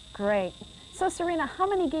systems. Great. So, Serena, how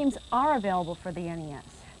many games are available for the NES?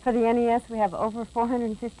 For the NES, we have over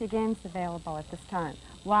 450 games available at this time.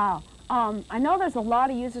 Wow. I know there's a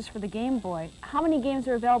lot of users for the Game Boy. How many games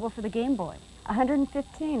are available for the Game Boy?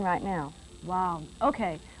 115 right now. Wow.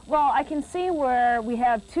 Okay. Well, I can see where we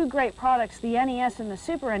have two great products, the NES and the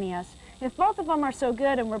Super NES. If both of them are so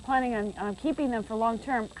good and we're planning on keeping them for long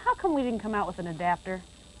term, how come we didn't come out with an adapter?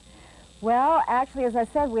 Well, actually, as I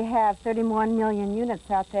said, we have 31 million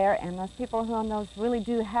units out there, and those people who own those really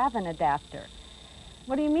do have an adapter.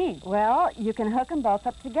 What do you mean? Well, you can hook them both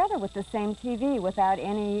up together with the same TV without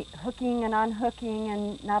any hooking and unhooking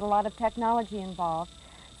and not a lot of technology involved.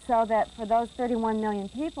 So that for those 31 million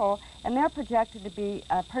people, and they're projected to be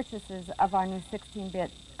purchases of our new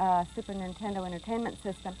 16-bit Super Nintendo Entertainment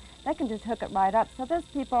System, they can just hook it right up. So those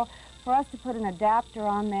people, for us to put an adapter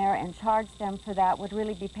on there and charge them for that would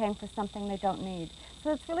really be paying for something they don't need.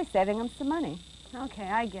 So it's really saving them some money. Okay,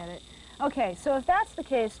 I get it. Okay, so if that's the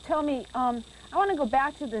case, tell me, I want to go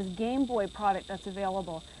back to this Game Boy product that's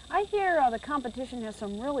available. I hear the competition has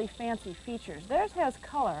some really fancy features. Theirs has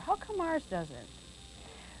color. How come ours doesn't?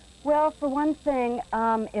 Well, for one thing,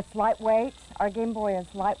 it's lightweight. Our Game Boy is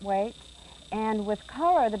lightweight. And with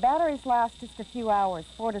color, the batteries last just a few hours,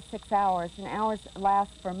 4 to 6 hours, and ours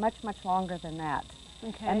last for much, much longer than that.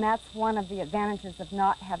 Okay. And that's one of the advantages of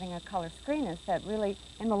not having a color screen, is that really,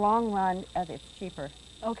 in the long run, it's cheaper.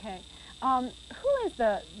 Okay. Who is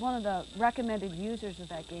one of the recommended users of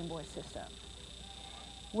that Game Boy system?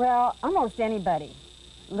 Well, almost anybody.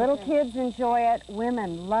 Little Okay. kids enjoy it.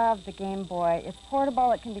 Women love the Game Boy. It's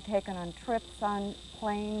portable. It can be taken on trips on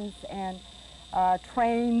planes and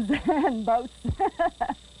trains and boats.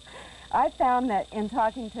 I found that in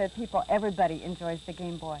talking to people, everybody enjoys the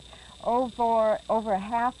Game Boy. Over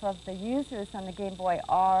half of the users on the Game Boy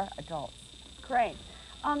are adults. Great.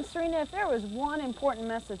 Serena, if there was one important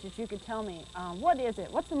message that you could tell me, what is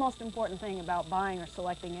it? What's the most important thing about buying or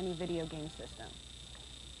selecting any video game system?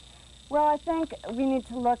 Well, I think we need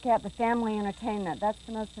to look at the family entertainment. That's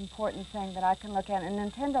the most important thing that I can look at, and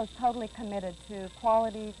Nintendo's totally committed to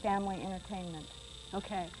quality family entertainment.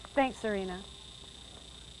 Okay. Thanks, Serena.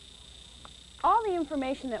 All the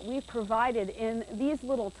information that we've provided in these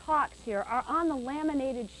little talks here are on the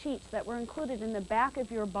laminated sheets that were included in the back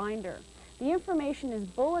of your binder. The information is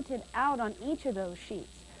bulleted out on each of those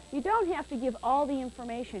sheets. You don't have to give all the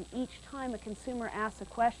information each time a consumer asks a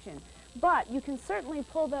question, but you can certainly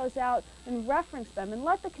pull those out and reference them and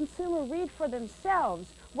let the consumer read for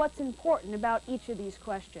themselves what's important about each of these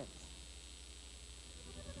questions.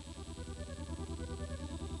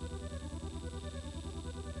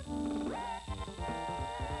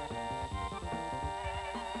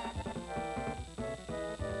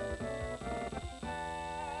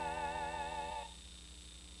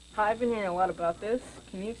 Hi, I've been hearing a lot about this.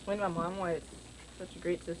 Can you explain to my mom why it's such a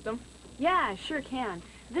great system? Yeah, I sure can.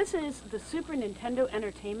 This is the Super Nintendo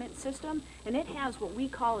Entertainment System, and it has what we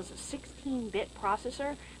call as a 16-bit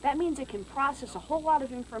processor. That means it can process a whole lot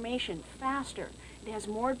of information faster. It has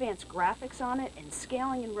more advanced graphics on it and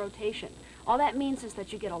scaling and rotation. All that means is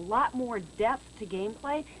that you get a lot more depth to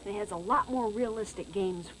gameplay, and it has a lot more realistic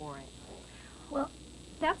games for it. Well,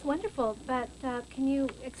 that's wonderful, but can you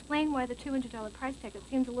explain why the $200 price tag? It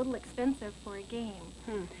seems a little expensive for a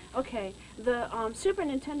game. Okay, the Super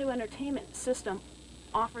Nintendo Entertainment System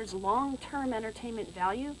offers long-term entertainment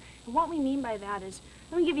value. And what we mean by that is,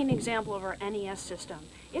 let me give you an example of our NES system.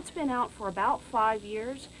 It's been out for about 5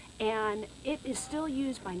 years, and it is still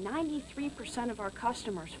used by 93% of our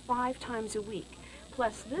customers 5 times a week.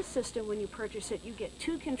 Plus, this system, when you purchase it, you get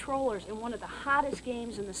 2 controllers and one of the hottest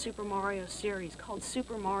games in the Super Mario series called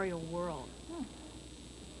Super Mario World.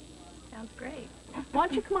 Sounds great. Why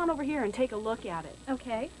don't you come on over here and take a look at it?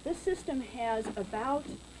 Okay. This system has about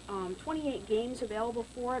 28 games available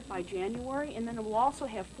for it by January, and then it will also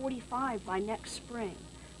have 45 by next spring.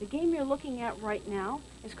 The game you're looking at right now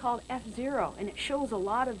is called F-Zero, and it shows a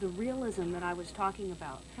lot of the realism that I was talking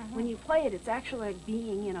about. When you play it, it's actually like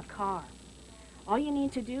being in a car. All you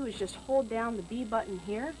need to do is just hold down the B button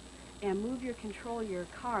here and move your your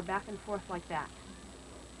car back and forth like that.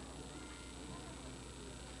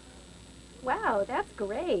 Wow, that's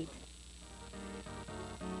great.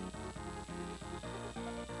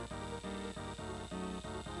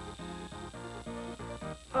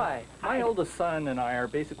 Hi, my oldest son and I are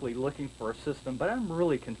basically looking for a system, but I'm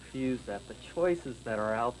really confused at the choices that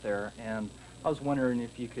are out there, and I was wondering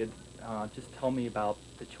if you could just tell me about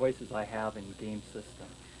the choices I have in game systems.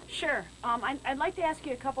 Sure. I'd like to ask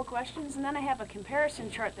you a couple questions, and then I have a comparison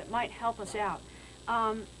chart that might help us out.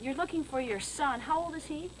 You're looking for your son. How old is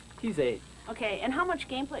he? He's 8. Okay, and how much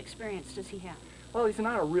gameplay experience does he have? Well, he's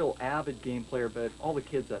not a real avid game player, but all the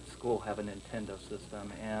kids at school have a Nintendo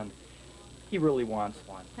system, and he really wants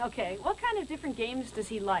one. Okay, what kind of different games does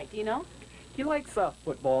he like, do you know? He likes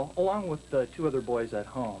football, along with the 2 other boys at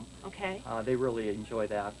home. Okay. They really enjoy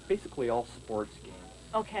that. Basically all sports games.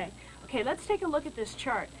 Okay. Okay, let's take a look at this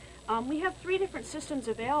chart. We have 3 different systems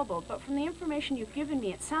available, but from the information you've given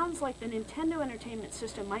me, it sounds like the Nintendo Entertainment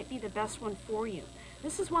System might be the best one for you.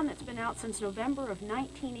 This is one that's been out since November of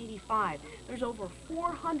 1985. There's over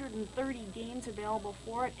 430 games available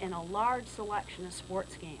for it and a large selection of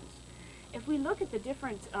sports games. If we look at the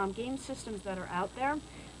different game systems that are out there,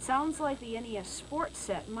 it sounds like the NES Sports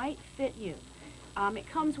Set might fit you. It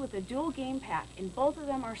comes with a dual game pack, and both of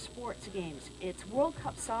them are sports games. It's World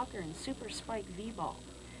Cup Soccer and Super Spike V-Ball.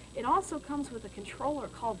 It also comes with a controller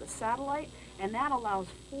called the Satellite, and that allows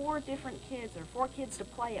 4 different kids, or 4 kids to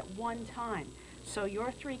play at one time. So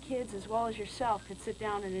your 3 kids, as well as yourself, could sit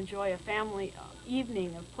down and enjoy a family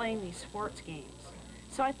evening of playing these sports games.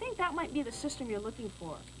 So I think that might be the system you're looking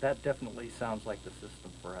for. That definitely sounds like the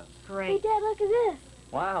system for us. Great. Hey, Dad, look at this.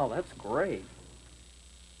 Wow, that's great.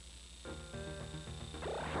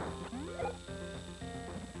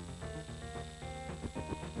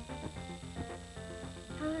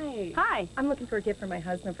 Hi, Hi. Hi. I'm looking for a gift for my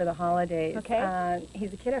husband for the holidays. Okay.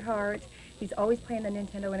 He's a kid at heart. He's always playing the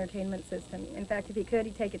Nintendo Entertainment System. In fact, if he could,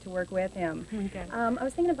 he'd take it to work with him. Okay. I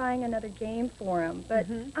was thinking of buying another game for him, but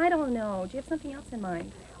I don't know. Do you have something else in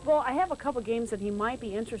mind? Well, I have a couple games that he might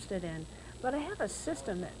be interested in, but I have a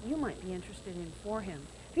system that you might be interested in for him.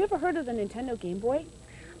 Have you ever heard of the Nintendo Game Boy?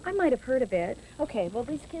 I might have heard of it. Okay, well,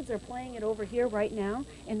 these kids are playing it over here right now,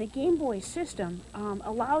 and the Game Boy system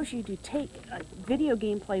allows you to take video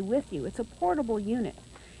game play with you. It's a portable unit.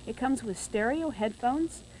 It comes with stereo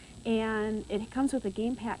headphones, and it comes with a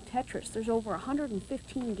game pack Tetris. There's over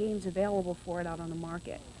 115 games available for it out on the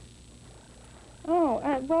market. Oh,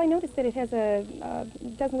 well, I noticed that it has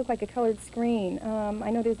doesn't look like a colored screen. I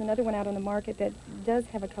know there's another one out on the market that does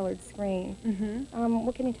have a colored screen.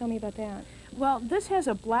 What can you tell me about that? Well, this has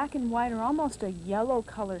a black and white or almost a yellow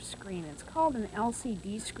color screen. It's called an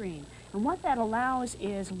LCD screen. And what that allows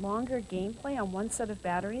is longer gameplay on one set of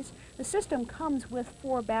batteries. The system comes with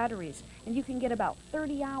 4 batteries, and you can get about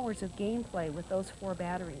 30 hours of gameplay with those 4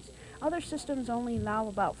 batteries. Other systems only allow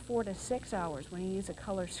about 4 to 6 hours when you use a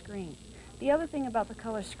color screen. The other thing about the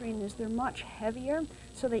color screen is they're much heavier,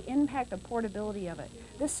 so they impact the portability of it.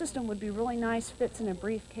 This system would be really nice, fits in a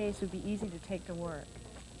briefcase, would be easy to take to work.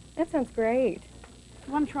 That sounds great.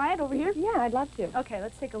 You want to try it over here? Yeah, I'd love to. Okay,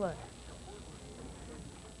 let's take a look.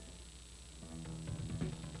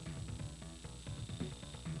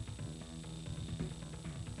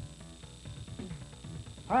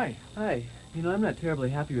 Hi. Hi. You know, I'm not terribly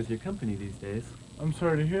happy with your company these days. I'm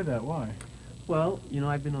sorry to hear that. Why? Well, you know,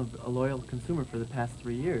 I've been a loyal consumer for the past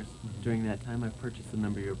 3 years. During that time, I've purchased a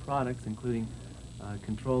number of your products, including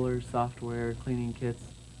controllers, software, cleaning kits.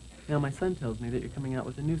 Now, my son tells me that you're coming out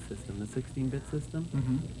with a new system, the 16-bit system,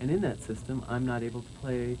 and in that system, I'm not able to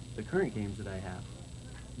play the current games that I have.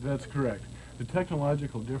 That's correct. The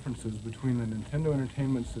technological differences between the Nintendo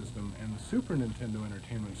Entertainment System and the Super Nintendo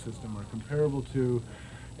Entertainment System are comparable to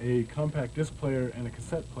a compact disc player and a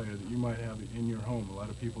cassette player that you might have in your home. A lot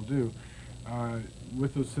of people do.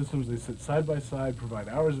 With those systems, they sit side by side, provide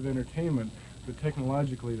hours of entertainment, but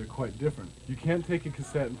technologically they're quite different. You can't take a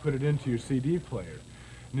cassette and put it into your CD player.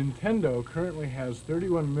 Nintendo currently has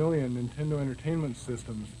 31 million Nintendo Entertainment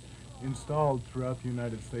Systems installed throughout the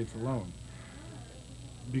United States alone.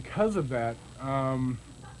 Because of that,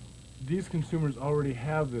 these consumers already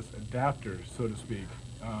have this adapter, so to speak,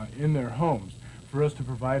 in their homes. For us to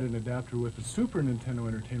provide an adapter with the Super Nintendo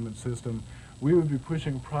Entertainment System, we would be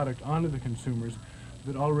pushing a product onto the consumers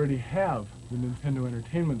that already have the Nintendo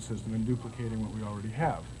Entertainment System and duplicating what we already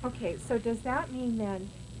have. Okay, so does that mean then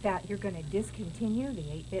that you're going to discontinue the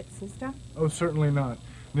 8-bit system? Oh, certainly not.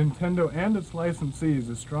 Nintendo and its licensees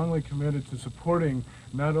is strongly committed to supporting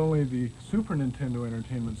not only the Super Nintendo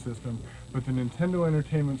Entertainment System, but the Nintendo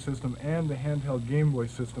Entertainment System and the handheld Game Boy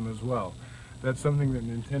system as well. That's something that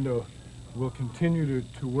Nintendo will continue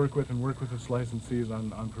to work with and work with its licensees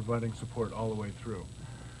on providing support all the way through.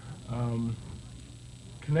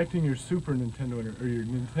 Connecting your Super Nintendo or your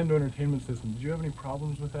Nintendo Entertainment System, did you have any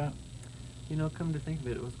problems with that? You know, come to think of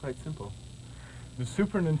it, it was quite simple. The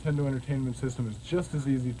Super Nintendo Entertainment System is just as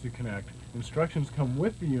easy to connect. Instructions come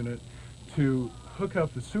with the unit to hook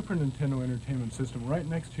up the Super Nintendo Entertainment System right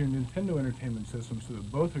next to your Nintendo Entertainment System so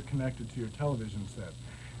that both are connected to your television set.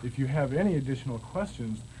 If you have any additional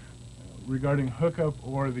questions regarding hookup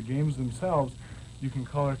or the games themselves, you can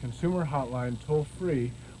call our consumer hotline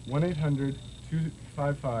toll-free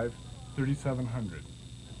 1-800-255-3700.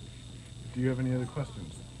 Do you have any other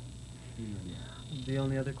questions? The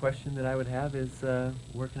only other question that I would have is,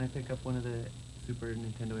 where can I pick up one of the Super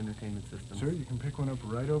Nintendo Entertainment Systems? Sir, you can pick one up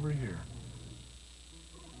right over here.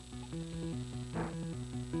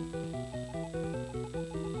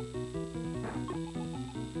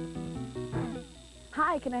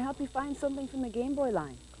 Hi, can I help you find something from the Game Boy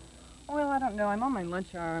line? Well, I don't know. I'm on my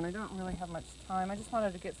lunch hour, and I don't really have much time. I just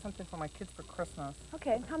wanted to get something for my kids for Christmas.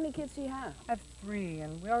 Okay, how many kids do you have? I have 3,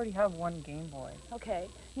 and we already have 1 Game Boy. Okay,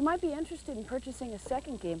 you might be interested in purchasing a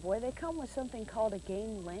second Game Boy. They come with something called a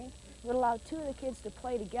Game Link. It would allow 2 of the kids to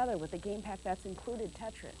play together with a game pack that's included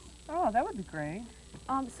Tetris. Oh, that would be great.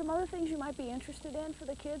 Some other things you might be interested in for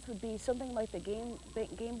the kids would be something like the Game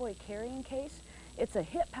Boy carrying case. It's a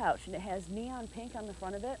hip pouch, and it has neon pink on the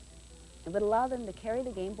front of it. It would allow them to carry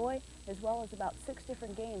the Game Boy as well as about 6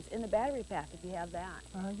 different games in the battery pack if you have that.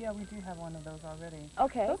 Yeah, we do have one of those already.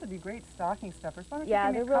 Okay. Those would be great stocking stuffers. Why don't Yeah,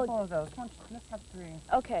 you give me they're a really couple of those? Let's have 3.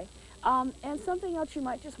 Okay. And something else you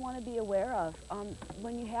might just want to be aware of,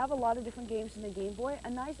 when you have a lot of different games in the Game Boy, a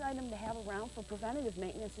nice item to have around for preventative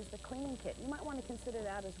maintenance is the cleaning kit. You might want to consider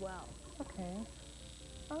that as well. Okay.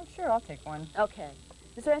 Oh, sure, I'll take one. Okay.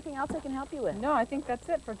 Is there anything else I can help you with? No, I think that's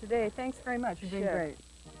it for today. Thanks very much. You've been Sure. great.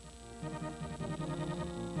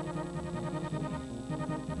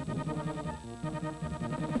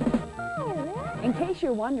 In case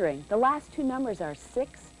you're wondering, the last two numbers are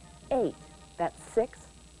 6, 8. That's 6,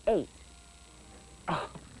 8. How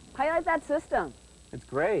do you like that system? It's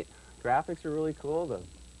great. Graphics are really cool. The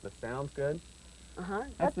sound's good. Uh-huh.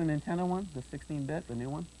 That's the Nintendo one, the 16-bit, the new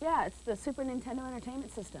one? Yeah, it's the Super Nintendo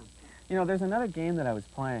Entertainment System. You know, there's another game that I was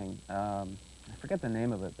playing. I forget the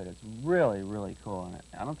name of it, but it's really, really cool. And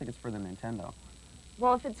I don't think it's for the Nintendo.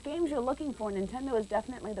 Well, if it's games you're looking for, Nintendo is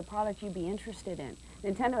definitely the product you'd be interested in.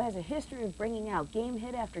 Nintendo has a history of bringing out game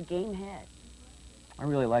hit after game hit. I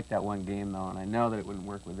really like that one game, though, and I know that it wouldn't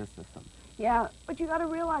work with this system. Yeah, but you got to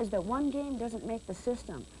realize that one game doesn't make the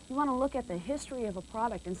system. You want to look at the history of a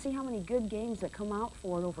product and see how many good games that come out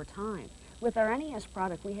for it over time. With our NES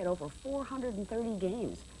product, we had over 430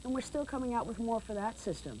 games, and we're still coming out with more for that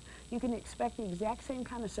system. You can expect the exact same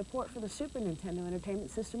kind of support for the Super Nintendo Entertainment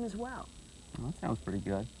System as well. Well, that sounds pretty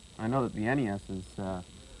good. I know that the NES is,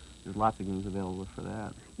 there's lots of games available for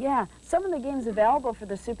that. Yeah, some of the games available for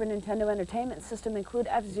the Super Nintendo Entertainment System include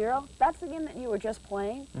F-Zero. That's the game that you were just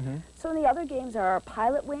playing. Some of the other games are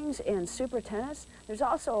Pilot Wings and Super Tennis. There's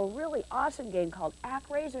also a really awesome game called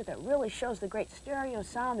ActRaiser that really shows the great stereo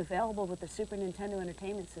sound available with the Super Nintendo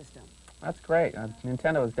Entertainment System. That's great.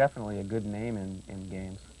 Nintendo is definitely a good name in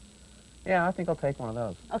games. Yeah, I think I'll take one of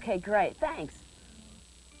those. Okay, great. Thanks.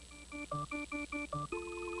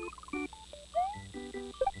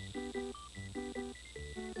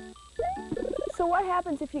 So what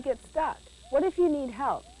happens if you get stuck? What if you need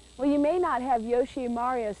help? Well, you may not have Yoshi and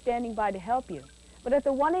Mario standing by to help you, but at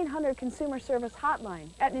the 1-800 Consumer Service Hotline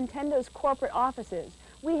at Nintendo's corporate offices,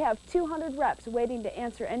 we have 200 reps waiting to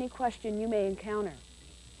answer any question you may encounter.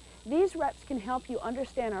 These reps can help you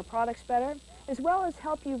understand our products better, as well as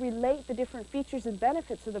help you relate the different features and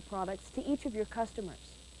benefits of the products to each of your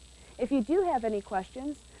customers. If you do have any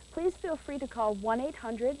questions, please feel free to call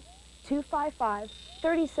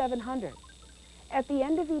 1-800-255-3700. At the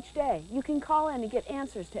end of each day, you can call in and get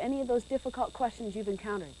answers to any of those difficult questions you've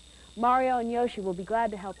encountered. Mario and Yoshi will be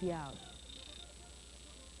glad to help you out.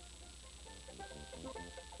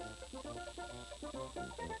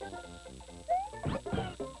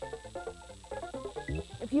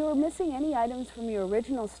 If you are missing any items from your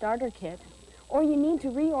original starter kit, or you need to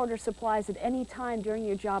reorder supplies at any time during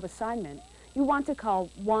your job assignment, you want to call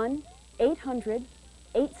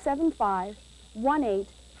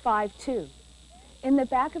 1-800-875-1852. In the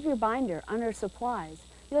back of your binder, under Supplies,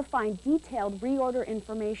 you'll find detailed reorder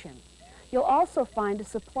information. You'll also find a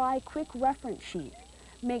supply quick reference sheet.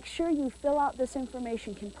 Make sure you fill out this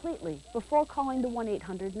information completely before calling the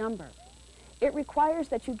 1-800 number. It requires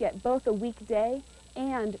that you get both a weekday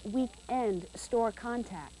and weekend store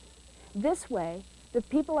contact. This way, the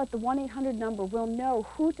people at the 1-800 number will know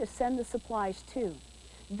who to send the supplies to.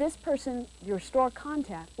 This person, your store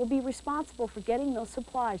contact, will be responsible for getting those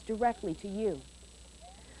supplies directly to you.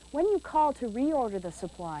 When you call to reorder the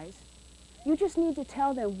supplies, you just need to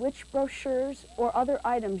tell them which brochures or other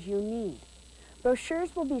items you need.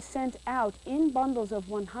 Brochures will be sent out in bundles of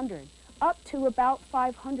 100, up to about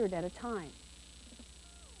 500 at a time.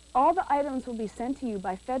 All the items will be sent to you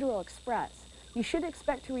by Federal Express. You should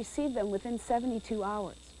expect to receive them within 72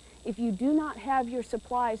 hours. If you do not have your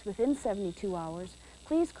supplies within 72 hours,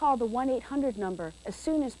 please call the 1-800 number as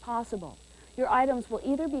soon as possible. Your items will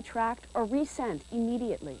either be tracked or resent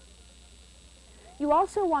immediately. You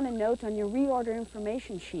also want to note on your reorder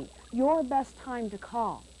information sheet your best time to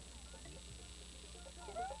call.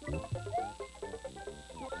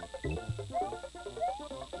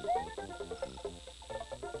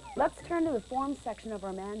 Let's turn to the forms section of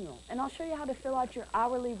our manual, and I'll show you how to fill out your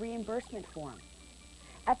hourly reimbursement form.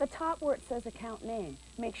 At the top where it says account name,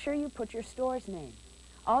 make sure you put your store's name.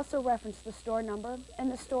 Also reference the store number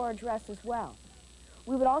and the store address as well.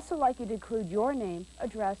 We would also like you to include your name,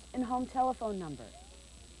 address, and home telephone number.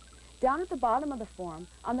 Down at the bottom of the form,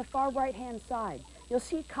 on the far right-hand side, you'll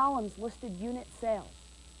see columns listed unit sales.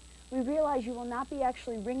 We realize you will not be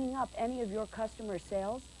actually ringing up any of your customers'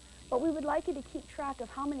 sales, but we would like you to keep track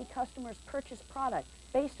of how many customers purchase product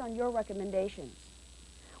based on your recommendations.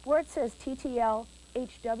 Where it says TTL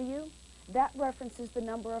HW, that references the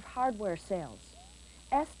number of hardware sales.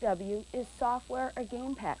 SW is software or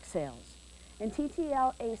game pack sales. And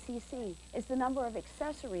TTL ACC is the number of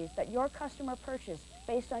accessories that your customer purchased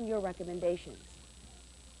based on your recommendations.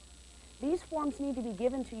 These forms need to be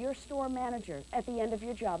given to your store manager at the end of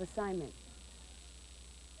your job assignment.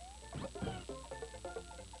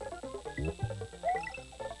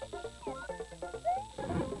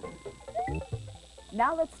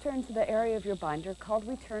 Now let's turn to the area of your binder called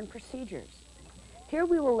Return Procedures. Here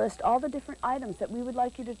we will list all the different items that we would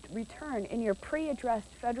like you to return in your pre-addressed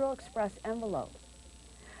Federal Express envelope.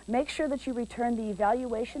 Make sure that you return the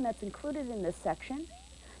evaluation that's included in this section,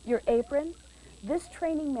 your apron, this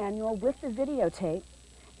training manual with the videotape,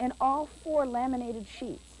 and all 4 laminated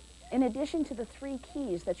sheets, in addition to the 3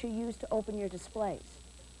 keys that you use to open your displays.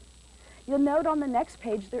 You'll note on the next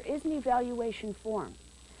page there is an evaluation form.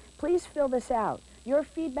 Please fill this out. Your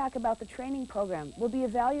feedback about the training program will be a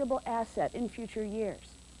valuable asset in future years.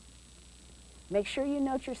 Make sure you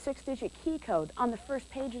note your 6-digit key code on the first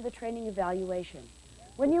page of the training evaluation.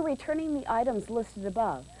 When you're returning the items listed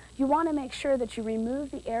above, you want to make sure that you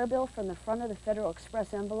remove the air bill from the front of the Federal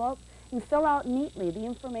Express envelope and fill out neatly the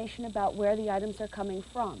information about where the items are coming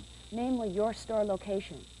from, namely your store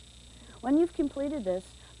location. When you've completed this,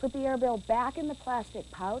 put the air bill back in the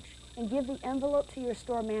plastic pouch and give the envelope to your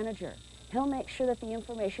store manager. He'll make sure that the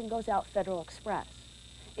information goes out Federal Express.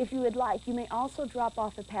 If you would like, you may also drop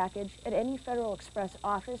off the package at any Federal Express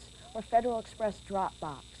office or Federal Express drop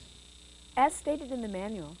box. As stated in the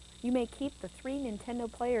manual, you may keep the 3 Nintendo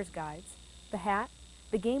Player's Guides, the hat,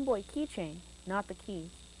 the Game Boy keychain, not the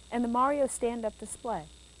keys, and the Mario stand-up display.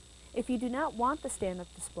 If you do not want the stand-up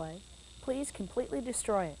display, please completely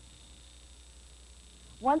destroy it.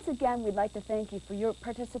 Once again, we'd like to thank you for your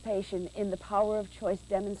participation in the Power of Choice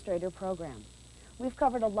Demonstrator program. We've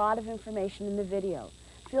covered a lot of information in the video.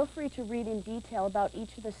 Feel free to read in detail about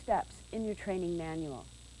each of the steps in your training manual.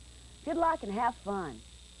 Good luck and have fun.